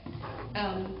Okay.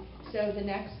 it. So the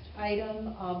next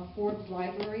item, Forbes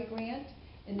Library Grant,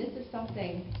 and this is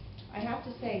something, I have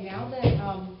to say, now that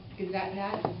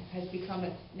GazetteNet has become,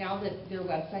 now that their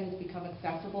website has become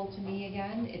accessible to me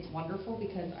again, it's wonderful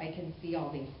because I can see all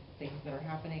these things that are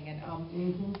happening. And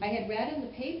I had read in the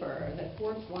paper that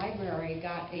Forbes Library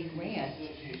got a grant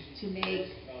to make.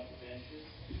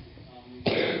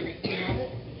 You have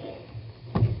it?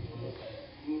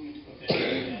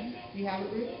 You have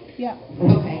it, Ruth? Yeah.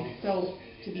 Okay, so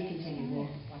to be continued, we'll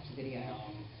watch the video now.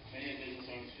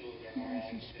 Where's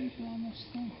the speaker on this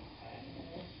thing?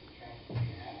 That's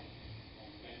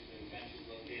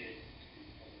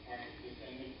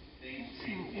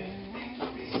not very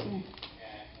loud. Let's see.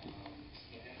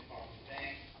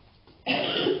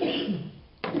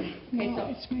 Okay, No, so-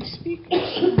 it's my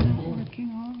speakers are not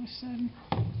working all of a sudden.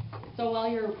 So while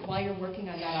you're working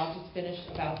on that, I'll just finish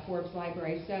about Forbes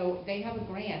Library. So they have a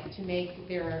grant to make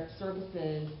their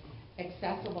services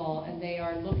accessible, and they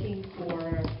are looking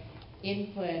for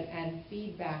input and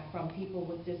feedback from people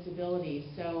with disabilities.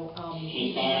 So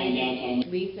we've invited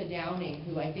Lisa Downing,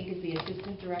 who I think is the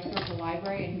Assistant Director of the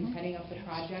library and who's heading up the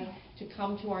project, to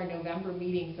come to our November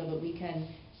meeting so that we can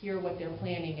hear what they're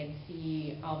planning and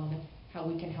see how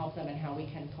we can help them and how we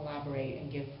can collaborate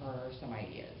and give her some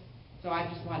ideas. So I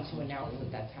just wanted to announce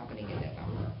that that's happening in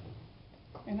November.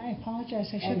 And I apologize,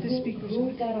 I shut And the speakers who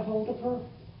off. got a hold of her?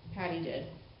 Patty did.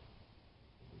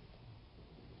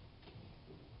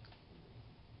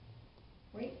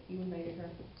 Wait, you invited her?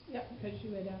 Yeah, because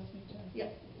you had asked me to.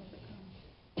 Yep. have her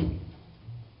come.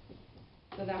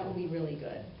 So that will be really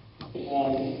good. Okay,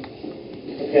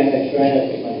 I'm trying to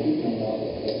put my feet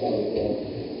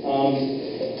on.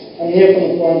 I'm here from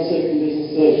the Florence Civic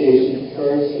Business Association.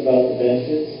 First, about the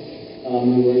benches.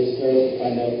 We were disturbed to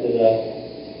find out that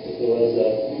there was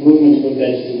a movement to put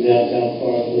benches in downtown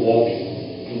Florence without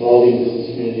involving the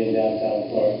business community in downtown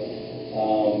Florence.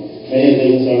 Many of the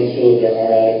business owners feel that there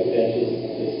are adequate benches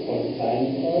at this point in time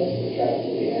in Florence, the traffic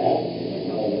that we have.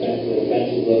 The bench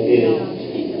is located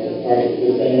part of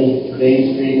this end of Main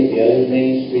Street, the other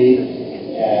Main Street,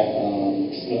 at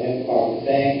Northampton Park and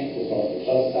Bank, there's one at the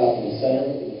bus stop in the center,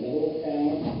 in the middle of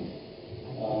town.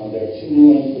 There are two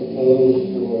new ones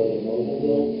proposed for the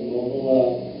mobile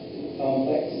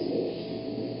complex,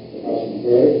 across from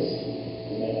Birds.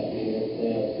 It might not be in your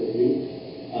plan or purview.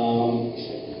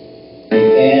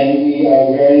 And we are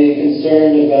very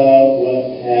concerned about what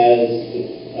has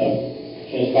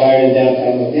transpired in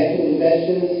downtown Northampton with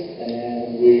benches,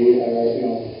 and we are,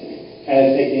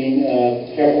 kind of taking a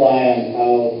careful eye on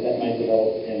how that might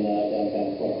develop in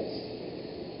downtown Florence.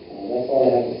 That's all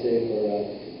I have to say for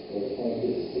the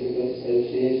Florence Civic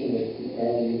Association.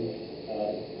 Apparently,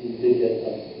 you did get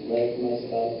a letter from us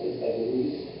about this, I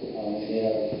believe. They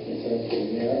are concerned for the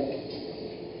mayor.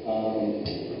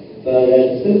 But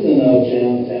as a citizen of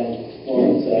downtown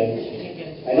Florence,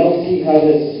 I don't see how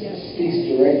this speaks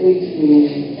directly to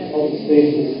public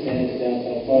spaces in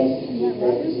downtown Florence. The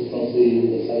preference is mostly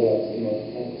the sidewalks in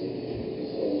Northampton.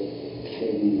 So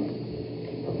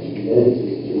maybe notice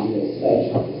to be as such.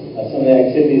 Some of the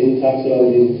activities it talks about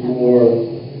will be more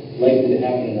likely to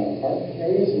happen in our park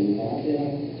areas and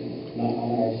not on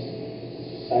our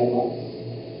sidewalks.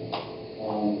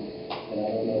 And I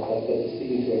don't know if that's what it's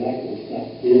speaking to or not, because it's not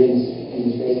clear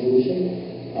in this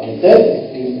resolution. It says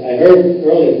I heard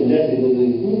earlier from Jesse that it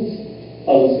includes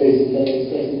public spaces, but it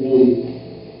doesn't really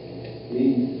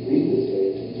read this way.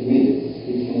 To me,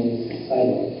 it's only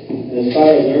sidewalk. And as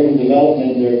far as urban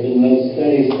development, there have been no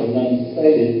studies or none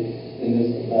cited in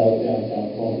this about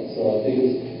downtown Florence. So I think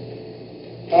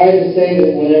it's hard to say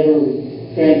that whatever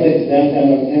translates to downtown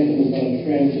Northampton is going to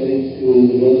translate to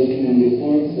the village community of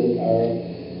Florence, that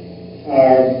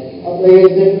our outlay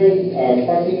is different, our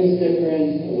parking is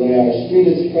different, the way our street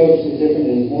is approached is different.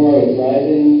 It's more a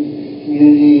drive-in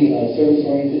community, a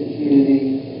service-oriented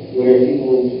community, where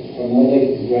people are more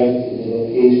likely to drive to the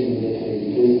location that they do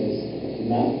business,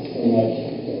 not so much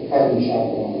park and shop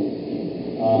along.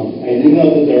 I do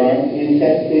know that there aren't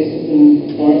handicap spaces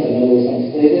in Florence. I know there was some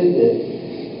slated that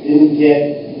didn't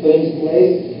get put into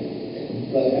place,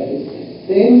 but at the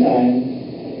same time,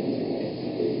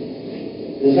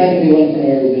 there's not going to be one for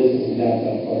every business in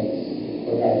downtown Florence,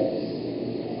 regardless.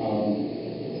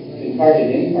 You can park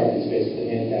in any parking space with a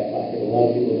handicap placard. A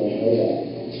lot of people don't know that.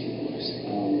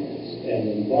 And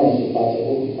in Florence, there's lots of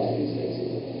open parking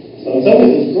spaces. So in some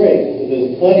ways, it's great, because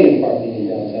there's plenty of parking in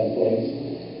downtown Florence.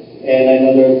 And I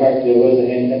know there was a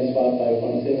handicap spot by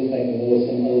one city, and there was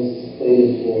some others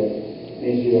slated for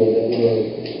Main Street Road that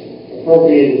were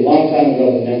appropriated a long time ago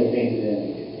but never painted in.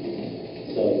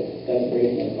 So that's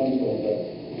great and comfortable, but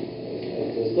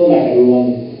there's still not going to be one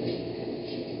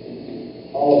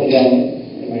all up and down.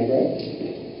 Am I correct?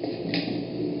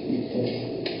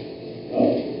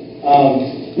 Oh.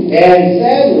 And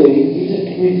sadly, we just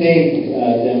repaved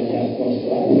downtown Florence, so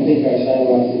I don't think our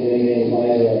sidewalks are getting any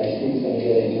wider, or our streets are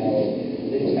getting narrower.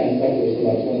 They were kind of stuck with us for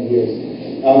about 20 years.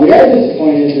 We are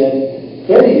disappointed that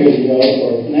 30 years ago,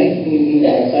 or 1980,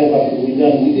 our sidewalks were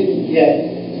redone. We didn't get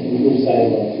improved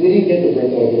sidewalks. We didn't get the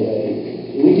brick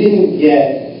overlay. We didn't get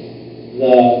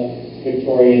the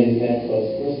Victorian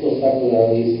lampposts. We're still stuck with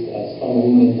our least some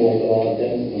aluminum poles that all have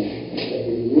dents in them that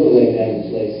we really like to have in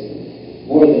place.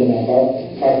 More than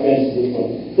park benches this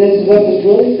one. This is what this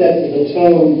really sets is a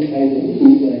tone, I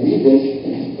need this,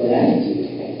 for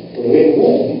attitude, for the way to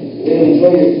live, the way to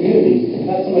enjoy your community. It's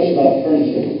not so much about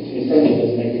furniture. Furniture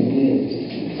doesn't make your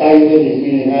community. It's how you live your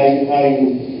community,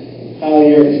 how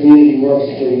your community works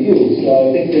for you.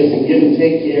 So I think there's a give and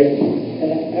take here.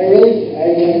 And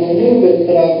I'm a little bit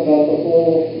put off about the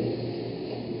whole,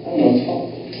 I don't know,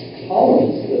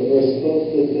 tolerance that we're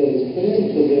supposed to put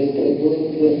into this,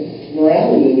 the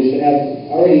morality that we should have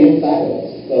already inside of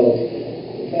us. So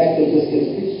the fact that this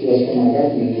gets preached to us from our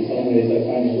government in some ways I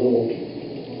find a little,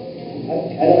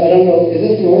 I don't know, is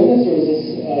this an ordinance or is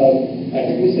this, I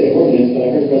heard you say ordinance, but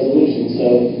I heard resolution,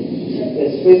 so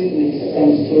it's basically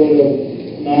some sort of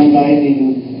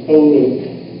non-binding code of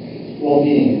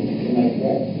well-being, am I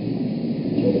correct?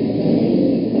 I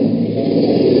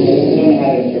don't know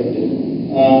how to interpret it.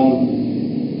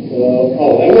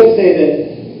 I would say that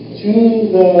to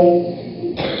the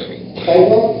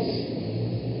sidewalks,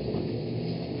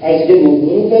 I was getting a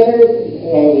little better.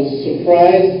 I was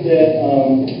surprised that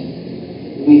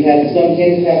we had some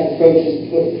handicap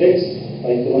approaches fixed,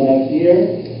 like the one out here,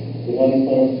 the one in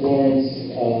front of Florence,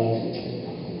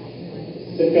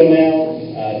 Citgo now,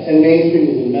 10 Main Street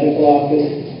was the medical office,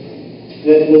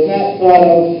 that was not thought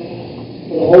of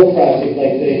for the whole project.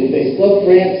 Like they sloped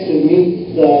ramps to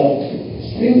meet the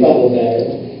street level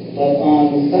better, but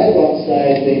on the sidewalk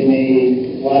side, they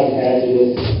made a lot of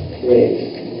hazardous grades.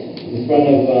 In front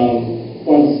of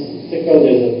Florence Citgo,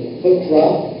 there's a foot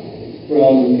drop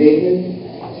from the pavement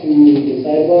to the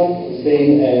sidewalk, the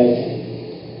same as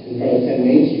in front of 10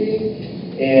 Main Street.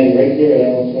 And right here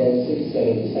at Florence City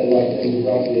Center, the sidewalk ends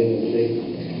abruptly, and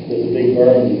there's a big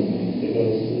berm that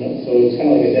goes, so it's kind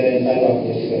of like a dead-end sidewalk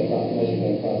unless you're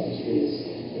going across the streets.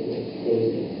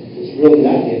 It's really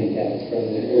not handicapped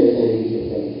friendly or user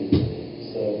friendly.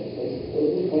 So those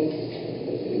are the points.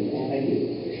 Thank you.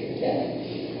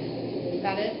 Is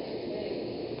that it?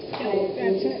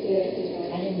 That's it.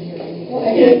 I didn't hear anything.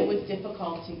 Yeah, it was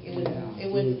difficult to, it was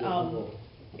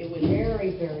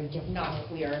Very, very difficult. not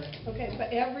clear. Okay,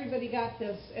 but everybody got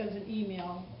this as an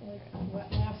email,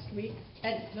 like, last week?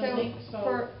 And The so, link,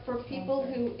 for people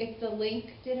who, if the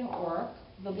link didn't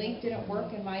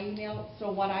work in my email,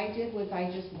 so what I did was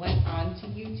I just went on to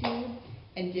YouTube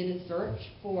and did a search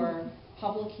for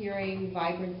public hearing,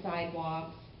 vibrant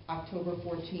sidewalks, October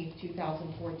 14th,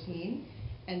 2014,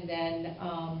 and then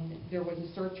there was a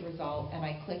search result, and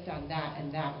I clicked on that,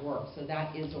 and that worked, so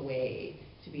that is a way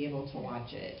to be able to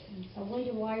watch it. I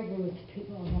wonder why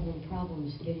people are having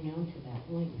problems getting onto that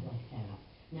link like that,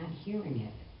 not hearing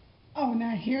it. Oh,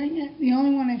 not hearing it? The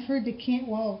only one I've heard that can't,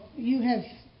 well, you have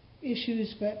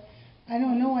issues, but I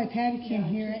don't know why Patty Yeah, can't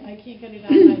hear I it. can't get it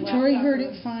on my laptop. Tori heard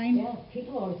or- it fine. Yeah,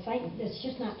 people are saying, it's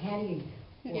just not Patty.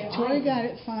 Yeah, Tori got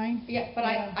it fine. Yeah, but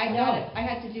I got it, I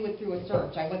had to do it through a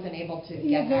search, I wasn't able to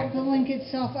Yeah, get access. the link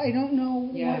itself, I don't know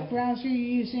Yeah. what browser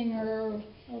you're using or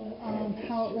Oh,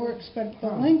 how it works, but the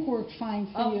Huh. link worked fine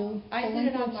for Oh, you. I The did link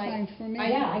it on works my- fine for me.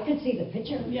 Yeah, I could see the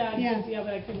picture. Yeah, Yeah. yeah,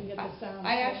 but I couldn't get the sound.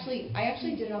 I so-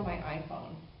 actually did it on my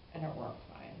iPhone, and it worked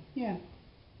fine. Yeah.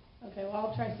 Okay, well,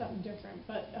 I'll try something different,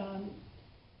 but,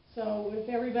 so if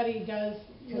everybody does.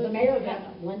 Because the listen mayor to that-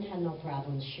 had, Lynn had no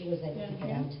problems, she was able to Yeah, get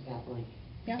yeah. onto that link.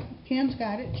 Yeah, Pam's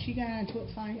got it, she got onto it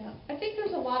fine. Yeah. I think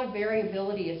there's a lot of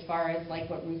variability as far as like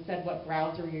what Ruth said, what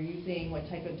browser you're using, what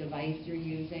type of device you're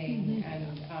using, Mhm.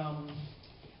 and,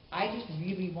 I just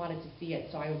really wanted to see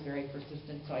it, so I was very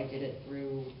persistent, so I did it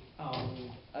through,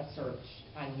 a search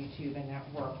on YouTube, and that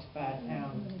worked, but,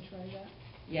 I'm gonna try that.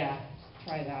 yeah,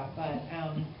 try that, but,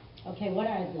 Okay, what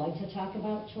I'd like to talk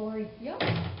about, Tori, yeah.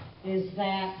 is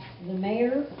that the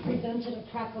mayor presented a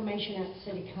proclamation at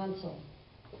City Council,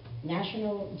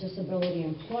 National Disability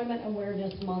Employment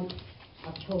Awareness Month,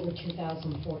 October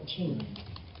 2014.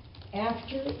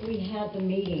 After we had the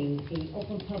meeting, the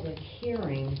open public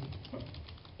hearing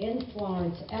in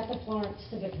Florence, at the Florence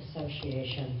Civic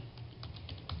Association,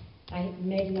 I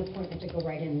made an appointment to go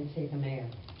right in and see the mayor.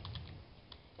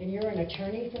 And you're an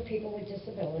attorney for people with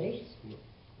disabilities,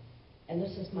 and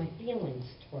this is my feelings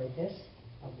toward this,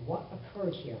 of what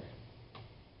occurred here.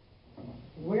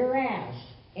 Whereas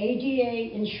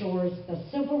ADA ensures the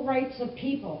civil rights of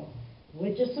people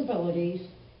with disabilities,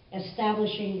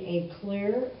 establishing a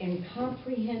clear and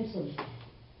comprehensive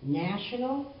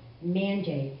national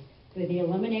mandate for the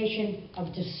elimination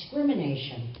of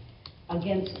discrimination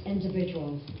against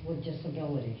individuals with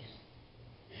disabilities.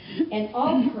 And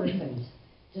all persons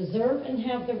deserve and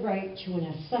have the right to an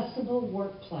accessible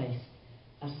workplace,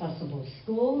 accessible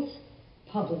schools,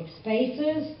 public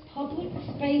spaces,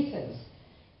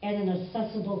 and an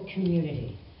accessible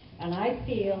community. And I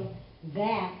feel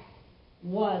that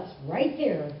was right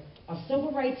there a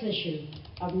civil rights issue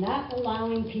of not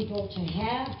allowing people to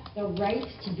have the rights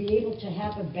to be able to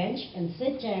have a bench and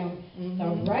sit down,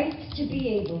 the rights to be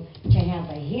able to have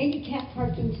a handicap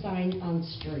parking sign on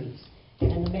streets.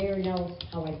 And the mayor knows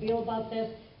how I feel about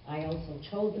this. I also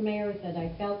told the mayor that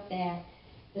I felt that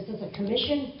this is a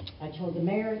commission. I told the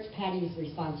mayor it's Patty's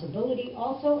responsibility,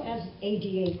 also as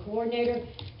ADA coordinator,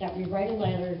 that we write a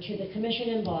letter to the commission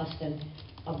in Boston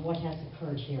of what has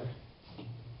occurred here.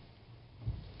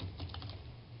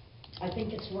 I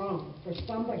think it's wrong for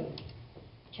somebody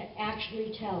to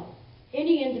actually tell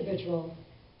any individual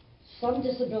some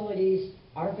disabilities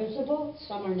are visible,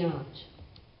 some are not.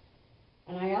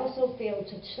 And I also feel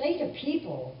to say to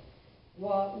people,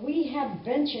 well, we have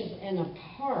benches in a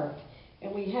park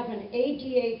and we have an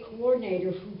ADA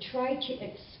coordinator who tried to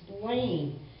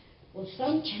explain, well,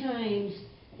 sometimes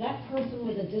that person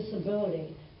with a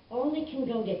disability only can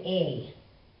go to A,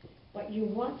 but you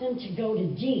want them to go to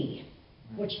D,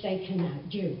 which they cannot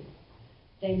do.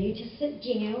 They need to sit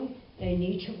down, they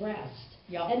need to rest.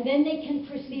 Yep. And then they can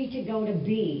proceed to go to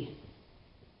B.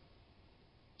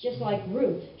 Just like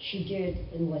Ruth, she did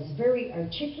and was very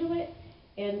articulate.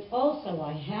 And also,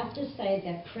 I have to say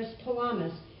that Chris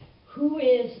Palamas, who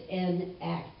is an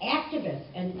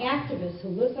activist who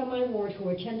lives on my ward, who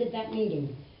attended that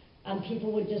meeting on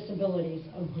people with disabilities,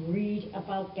 agreed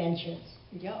about benches.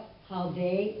 Yep. How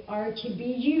they are to be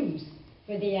used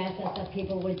for the assets of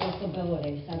people with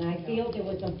disabilities. And I feel there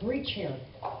was a breach here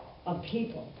of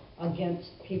people against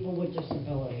people with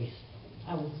disabilities.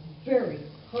 I was very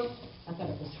hurt. I thought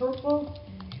it was hurtful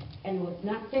and it was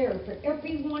not fair for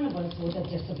every one of us with a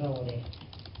disability.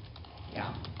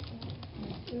 Yeah,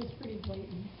 It was pretty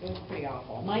blatant. it was pretty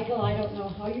awful. Michael, I don't know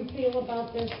how you feel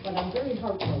about this, but I'm very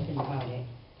heartbroken about it.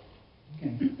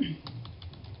 Okay.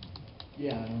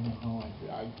 Yeah, I don't know how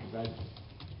because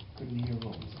I couldn't hear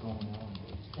what was going on.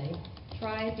 See?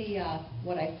 Try the,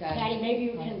 what I said. Patty, maybe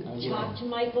you I can will. talk to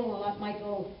Michael and let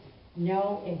Michael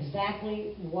know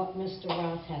exactly what Mr.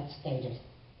 Ross had stated.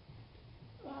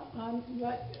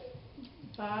 But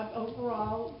Bob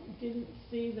overall didn't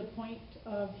see the point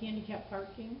of handicap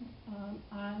parking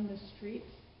on the streets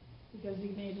because he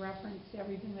made reference to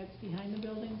everything that's behind the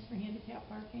buildings for handicap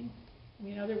parking. I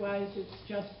mean, otherwise it's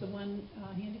just the one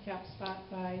handicap spot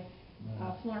by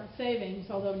Florence Savings,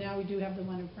 although now we do have the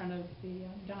one in front of the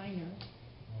diner.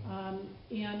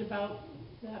 And about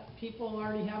that people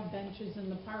already have benches in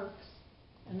the parks,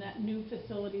 and that new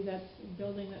facility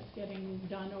building that's getting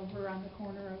done over on the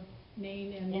corner of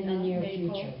Main and In the near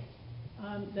Maple,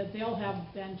 future. that they'll have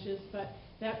benches, but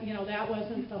that, that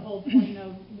wasn't the whole point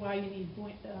of why you need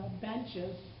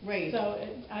benches. Right. So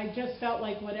I just felt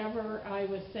like whatever I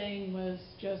was saying was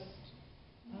just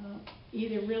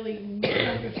either really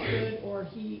misunderstood, or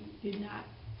he did not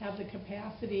have the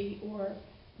capacity or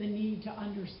the need to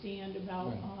understand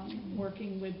about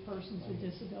working with persons with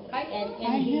disabilities.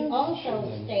 And he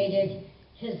also stated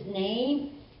his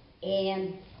name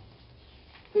and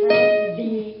from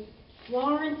the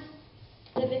Florence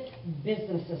Civic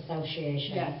Business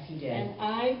Association. Yes, he did. And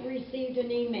I received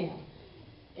an email,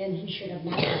 and he should have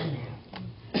not done that.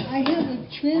 I have a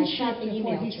transcript the of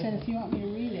what email he to said, him. if you want me to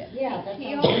read it. Yeah, that's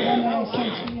He all. The one that I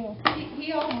sent to you.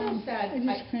 He also said, I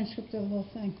just transcripted the whole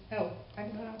thing. oh,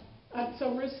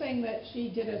 So Ruth's saying that she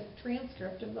did a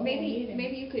transcript of the whole meeting.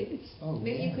 maybe you could, Oh,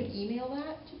 maybe you yes. could email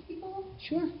that to people?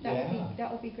 Sure.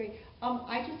 That would be great.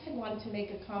 I just had wanted to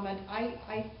make a comment.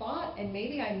 I thought, and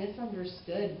maybe I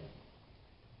misunderstood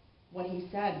what he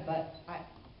said, but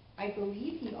I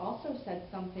believe he also said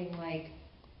something like,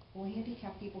 well,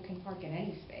 handicapped people can park in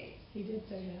any space. He did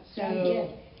say that. So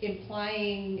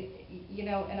implying, and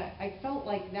I felt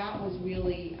like that was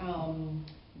really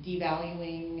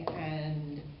devaluing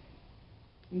and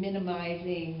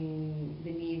minimizing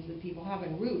the needs that people have.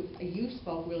 And Ruth, you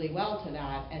spoke really well to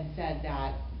that and said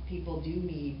that people do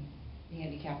need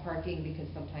handicap parking because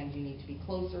sometimes you need to be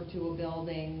closer to a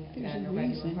building There's than a a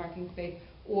regular reason. parking space,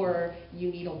 or you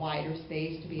need a wider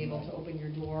space to be able to open your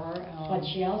door. But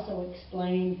she also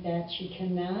explained that she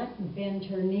cannot bend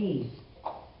her knees,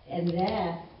 and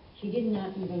that he did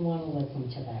not even want to listen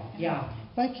to that. Yeah.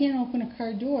 If I can't open a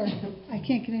car door, I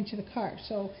can't get into the car.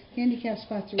 So handicap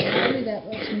spots are right here that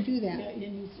lets me do Yeah, that.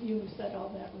 and you said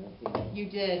all that, Ruth. Yeah.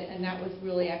 You did, and that was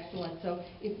really excellent. So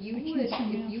if you I can't would,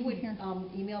 send if it you from would here.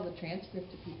 email the transcript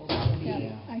to people, that would be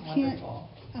Yeah, I can't, wonderful.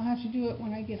 I'll have to do it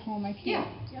when I get home. I can't,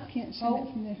 Yeah. can't send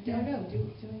it from there. No,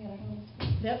 doing it at home is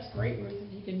good. That's great, Ruth, if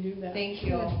you can do that. Thank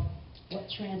you. What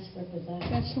transcript was that?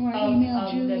 That's the one I Of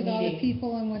emailed you the with all the meeting.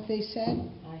 people and what they said.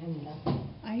 I haven't got that.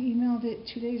 I emailed it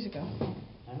 2 days ago.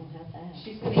 I don't have that.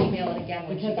 She's going to email it again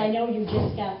when she Because I gets- know you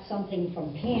just got something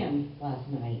from Pam last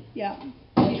night. Yeah.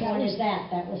 Which That one was- is that?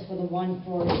 That was for the one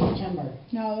for September.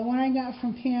 No, the one I got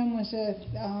from Pam was a,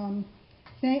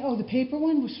 the paper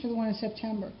one was for the one in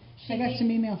September. I got some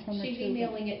email from her too. She's but-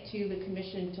 emailing it to the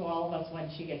commission, to all of us when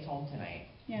she gets home tonight,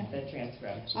 Yeah. the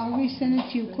transcript. I'll resend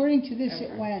it to you. According to this,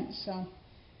 it Okay. went, so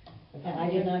But I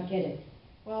did not get it.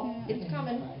 Well, Yeah. it's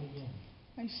coming.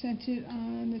 I sent it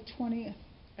on the 20th,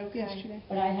 Okay. yesterday.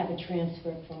 But I have a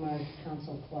transcript from our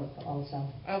council clerk also,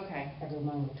 Okay, every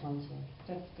one of the council.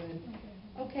 that's good.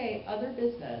 Okay. Okay, other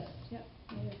business. Yep.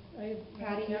 I have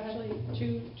Patty, you have- actually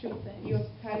two things. You have,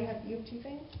 Patty, you have two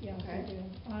things? Yes, I Okay. do.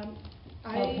 So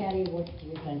Patty, what do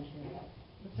you think?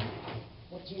 What's that?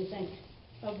 What do you think?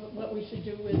 Of what we should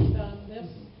do with this.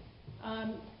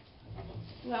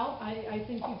 Well, I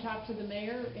think you talked to the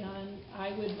mayor, and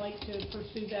I would like to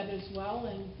pursue that as well,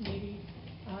 and maybe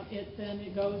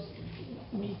it goes,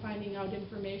 me finding out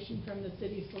information from the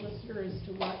city solicitor as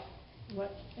to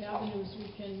what avenues we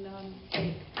can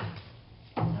take.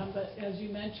 But as you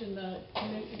mentioned, the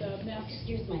mass.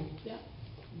 Excuse me, Yeah.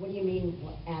 what do you mean,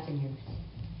 what avenue?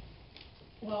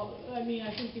 Well, I mean, I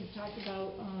think you've talked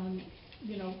about,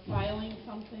 filing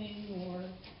something or,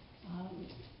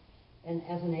 And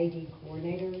as an AD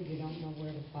coordinator, you don't know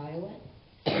where to file it?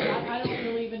 I don't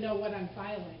really even know what I'm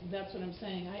filing. That's what I'm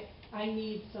saying. I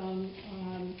need some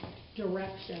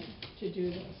direction to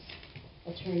do this.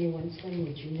 Attorney Winston,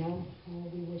 would you know how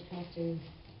we would have to,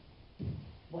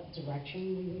 what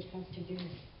direction we would have to do?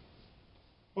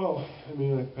 Well, I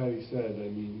mean, like Patty said, I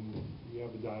mean, we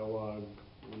have a dialogue,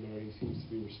 and Mary seems to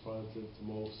be responsive to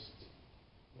most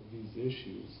of these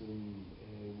issues, and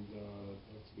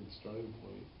that's a good starting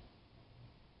point.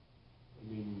 I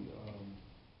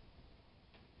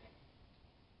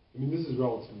mean, this is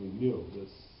relatively new,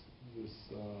 this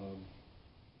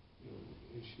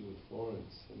issue with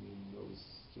Florence. I mean, that was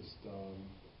just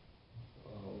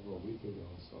over a week ago,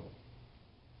 so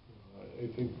I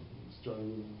think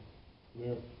starting with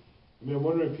there. I mean, I'm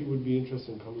wondering if he would be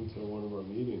interested in coming to one of our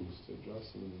meetings to address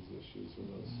some of these issues with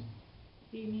us.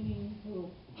 He meaning who?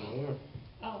 Mayor,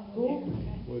 Oh, Who?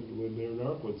 okay. would Mayor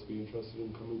Narcoitz be interested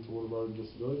in coming to one of our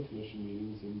disability commission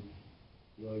meetings and,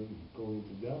 going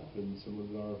into depth in some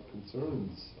of our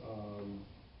concerns,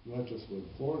 not just with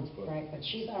Florence, but. Right, but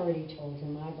she's already told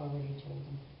him, I've already told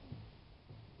him.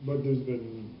 But he's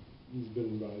been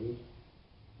invited.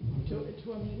 To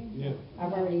a meeting? Yeah.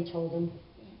 I've already told him.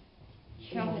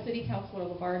 City Councilor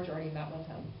Labarge already met with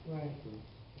him. Right.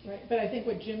 Right, but I think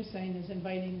what Jim's saying is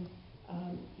inviting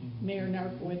Mayor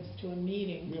Narcoitz to a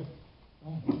meeting. Yeah.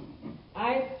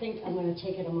 I think I'm gonna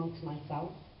take it amongst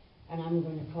myself, and I'm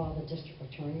gonna call the district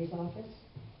attorney's office,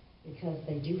 because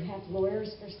they do have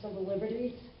lawyers for civil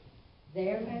liberties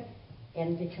there,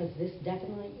 and because this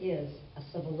definitely is a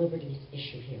civil liberties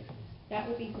issue here. That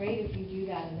would be great if you do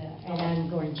that, and then And I'm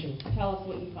going to. tell us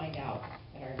what you find out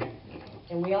at our next meeting.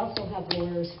 And we also have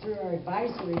lawyers through our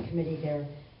advisory committee there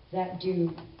that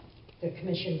do the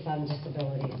commissions on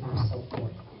disabilities and so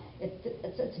forth.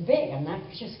 It's big, I'm not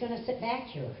just gonna sit back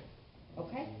here.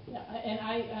 Okay? Yeah, and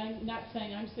I'm not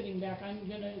saying I'm sitting back, I'm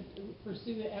gonna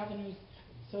pursue the avenues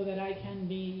so that I can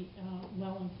be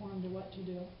well informed of what to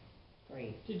do.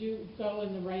 Great. Go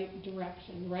in the right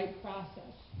direction, the right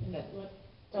process, is That's what,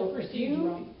 So to if proceed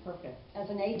you- right. Perfect. As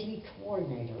an AD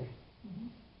coordinator, Mhm.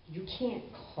 you can't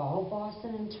call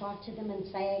Boston and talk to them and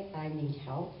say, I need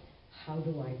help. How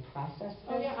do I process this?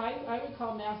 Oh, yeah, I would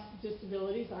call mass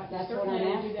disabilities, That's certainly what I'm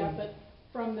I would do that, asking. but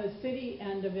from the city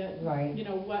end of it, Right. you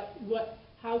know,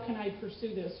 how can I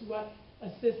pursue this? What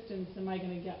assistance am I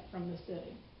gonna get from the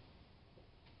city?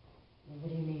 What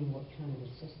do you mean, what kind of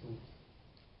assistance?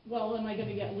 Well, am I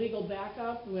gonna get legal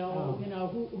backup? Well, Oh. you know,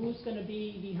 who's gonna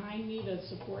be behind me to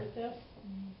support this?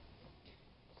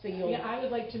 So you'll, Yeah, I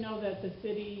would like to know that the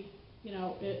city, you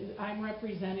know, I'm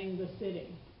representing the city.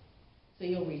 so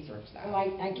you'll research that. Well,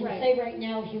 I can Right. say right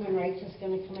now, human rights is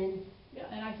gonna come in, Yeah,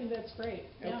 and I think that's great.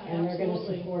 Yeah, Okay. and they're gonna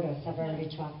absolutely. support us. I've already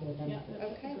talked with them. Yeah,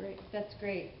 that's Okay, great. that's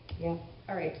great. Yeah.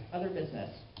 All right, other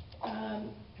business.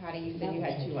 Patty, you said you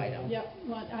had two items. Yeah,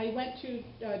 well, I went to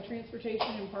Transportation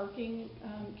and Parking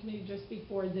Committee just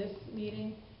before this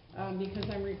meeting because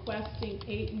I'm requesting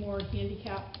 8 more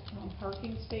handicap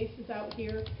parking spaces out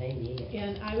here. They need it.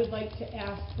 And I would like to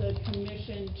ask the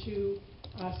commission to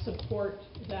support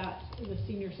that the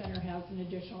senior center has an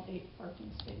additional 8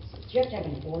 parking spaces. Do you have to have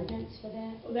an ordinance for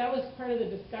that? Well, that was part of the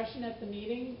discussion at the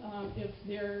meeting, if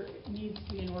there needs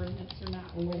to be an ordinance or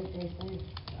not. And what did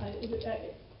they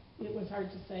say? It was hard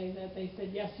to say that they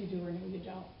said, yes, you do, or no, you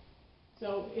don't.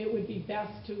 So it would be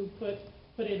best to put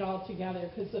it all together,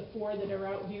 because the 4 that are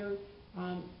out here,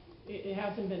 it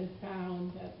hasn't been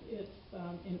found that it's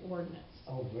an ordinance.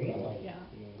 Oh, really? Yeah.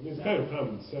 Yeah, I mean, it's kind of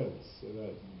common sense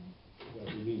that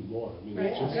we need more. I mean, Right,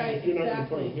 it's just, right, if you're not gonna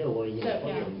put them exactly. here, where are you gonna So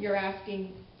put them? you're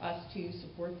asking us to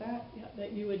support that? Yeah,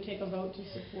 that you would take a vote to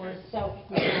support So,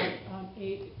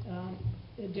 8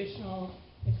 additional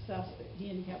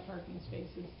handicap parking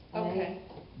spaces. Okay.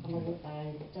 I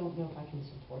don't know if I can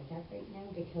support that right now,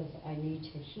 because I need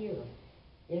to hear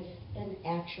if an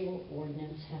actual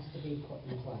ordinance has to be put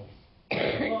in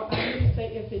place. Well, I'm going to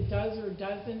say if it does or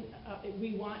doesn't,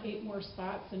 we want 8 more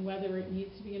spots, and whether it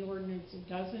needs to be an ordinance or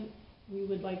doesn't, we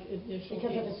would like additional 8 spots.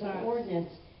 Because if it's an ordinance,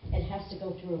 it has to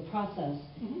go through a process,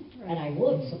 Mhm, and I right.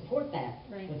 would support that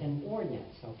Right. with an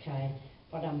ordinance, okay?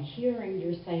 But I'm hearing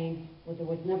you're saying, well, there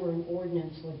was never an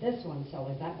ordinance with this one, so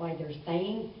is that why they're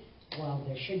saying, well,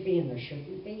 there should be and there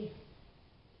shouldn't be?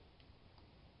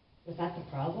 Is that the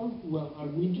problem? Well, are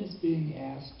we just being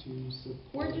asked to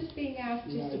support? We're just being asked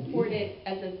the to support idea? it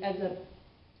as a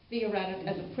theoretic,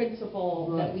 as a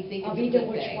principle that we think is Of a either good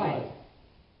which thing. way.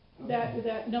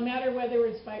 That no matter whether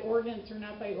it's by ordinance or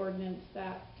not by ordinance,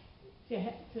 that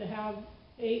to have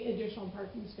 8 additional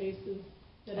parking spaces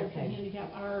that are for Okay.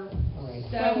 handicap are All right.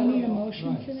 So we need a So,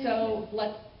 motion for that? so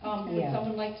let's, would Yeah.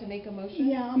 someone like to make a motion?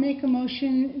 Yeah, I'll make a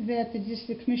motion that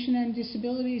the Commission on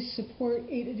Disabilities support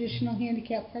 8 additional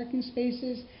handicap parking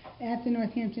spaces at the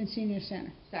Northampton Senior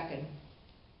Center. Second.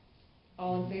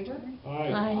 All in favor?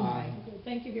 Aye. Aye.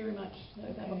 Thank you very much.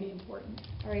 That'll Okay. be important.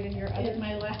 All right, and your And other,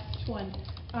 my last one,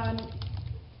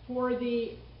 for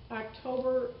the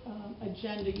October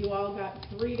agenda, you all got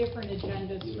 3 different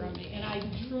agendas from me, and I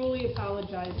truly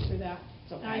apologize for that.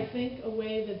 It's okay. And I think a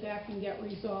way that can get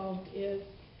resolved is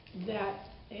that,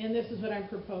 and this is what I'm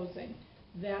proposing,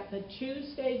 that the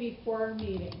Tuesday before our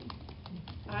meeting,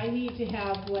 I need to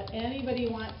have what anybody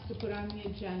wants to put on the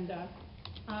agenda,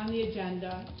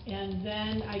 and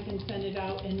then I can send it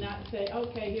out and not say,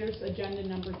 okay, here's agenda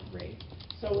number 3.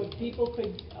 So if people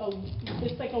could,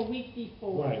 it's like a week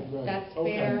before. Right, right. that's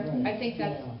Okay. fair. I think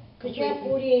that's Yeah. Because you have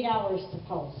completely, 48 hours to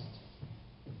post.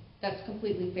 that's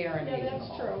completely fair and Yeah, reasonable.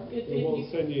 that's true. And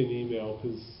we'll send you an email,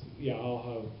 because, yeah, I'll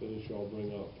have an issue I'll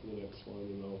bring up for the next one,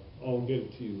 and I'll get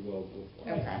it to you well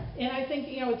before. Okay. And I think,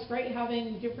 it's great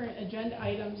having different agenda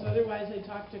items, otherwise I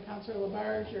talked to Councilor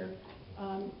Labarge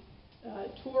or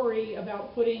Tory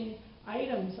about putting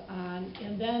items on,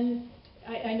 and then,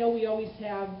 I know we always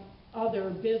have other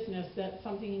business that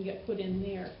something can get put in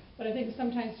there, but I think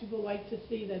sometimes people like to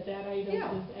see that item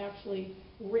Yeah. is actually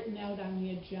written out on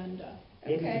the agenda.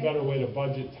 Maybe it's a Okay. better way to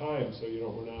budget time, so you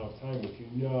don't run out of time if you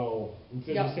know,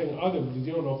 instead of Yep. saying other, because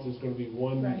you don't know if there's gonna be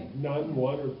one, Right. none,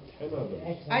 one, or 10 others.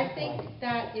 I think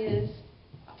that is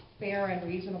fair and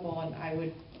reasonable, and I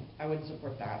would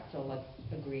support that, so let's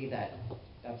agree that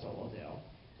that's what we'll do.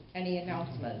 Any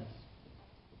announcements?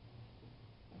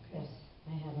 Okay. Yes,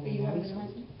 I have Do an you have an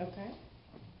announcement. announcement? Okay.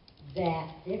 That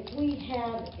if we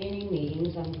have any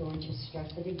meetings, I'm going to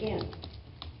stress it again.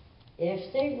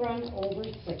 If they run over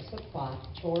 6 o'clock,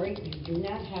 Tori, you do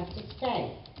not have to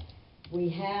stay. We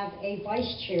have a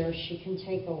vice chair, she can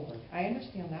take over. I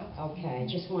understand that. Okay, I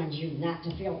just wanted you not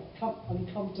to feel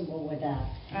uncomfortable with that.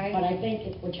 I- But I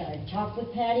think, which I talked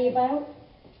with Patty about,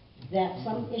 that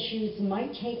some issues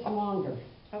might take longer,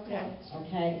 Okay.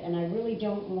 okay? And I really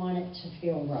don't want it to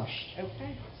feel rushed.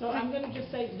 Okay. So I'm gonna just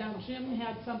say, now Jim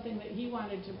had something that he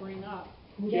wanted to bring up.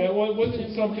 Yeah, it wasn't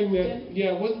Jim something that, Winston?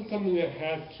 yeah, it wasn't something that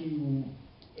had to,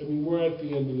 I mean, we're at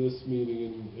the end of this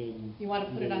meeting and. You want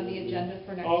to put it on the agenda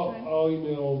for next I'll, time? I'll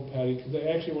email Patty, because I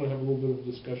actually want to have a little bit of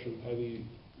discussion with Patty,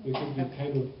 because we Okay.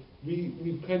 kind of,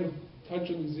 we've kind of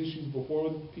touched on these issues before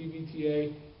with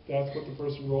PVTA. That's what the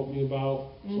person wrote me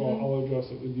about, so Mhm. I'll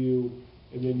address it with you,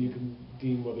 and then you can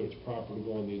deem whether it's proper to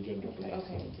go on the agenda for next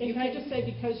Okay. time. And can I just say,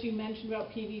 because you mentioned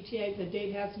about PVTA, the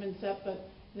date hasn't been set, but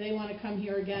they want to come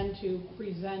here again to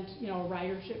present, you know, a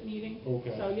ridership meeting.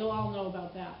 Okay. So you'll all know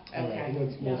about that. All right, Okay. and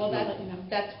that's Yeah. Well, mostly- let you know.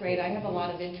 that's great. I have a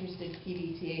lot of interest in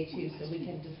PVTA too, so we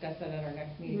can discuss that at our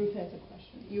next meeting. Ruth has a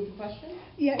question. You have a question?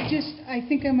 Yeah, just, I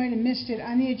think I might have missed it.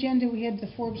 On the agenda, we had the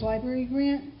Forbes Library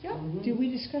grant. Yep. Did we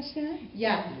discuss that?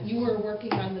 Yeah, you were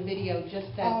working on the video,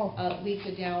 just that Oh.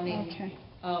 Lisa Downing Okay.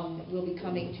 will be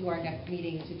coming to our next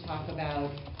meeting to talk about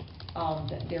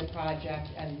their project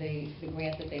and the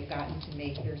grant that they've gotten to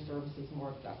make their services more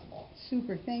accessible.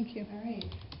 Super, thank you. All right.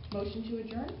 Motion to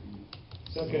adjourn?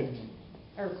 Second.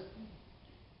 Or,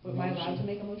 am I allowed to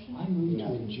make a motion? I move to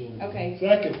adjourn. Okay,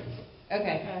 Second. okay.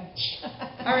 Okay.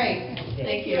 All right.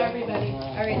 Thank you. everybody.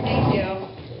 All right, thank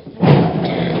you.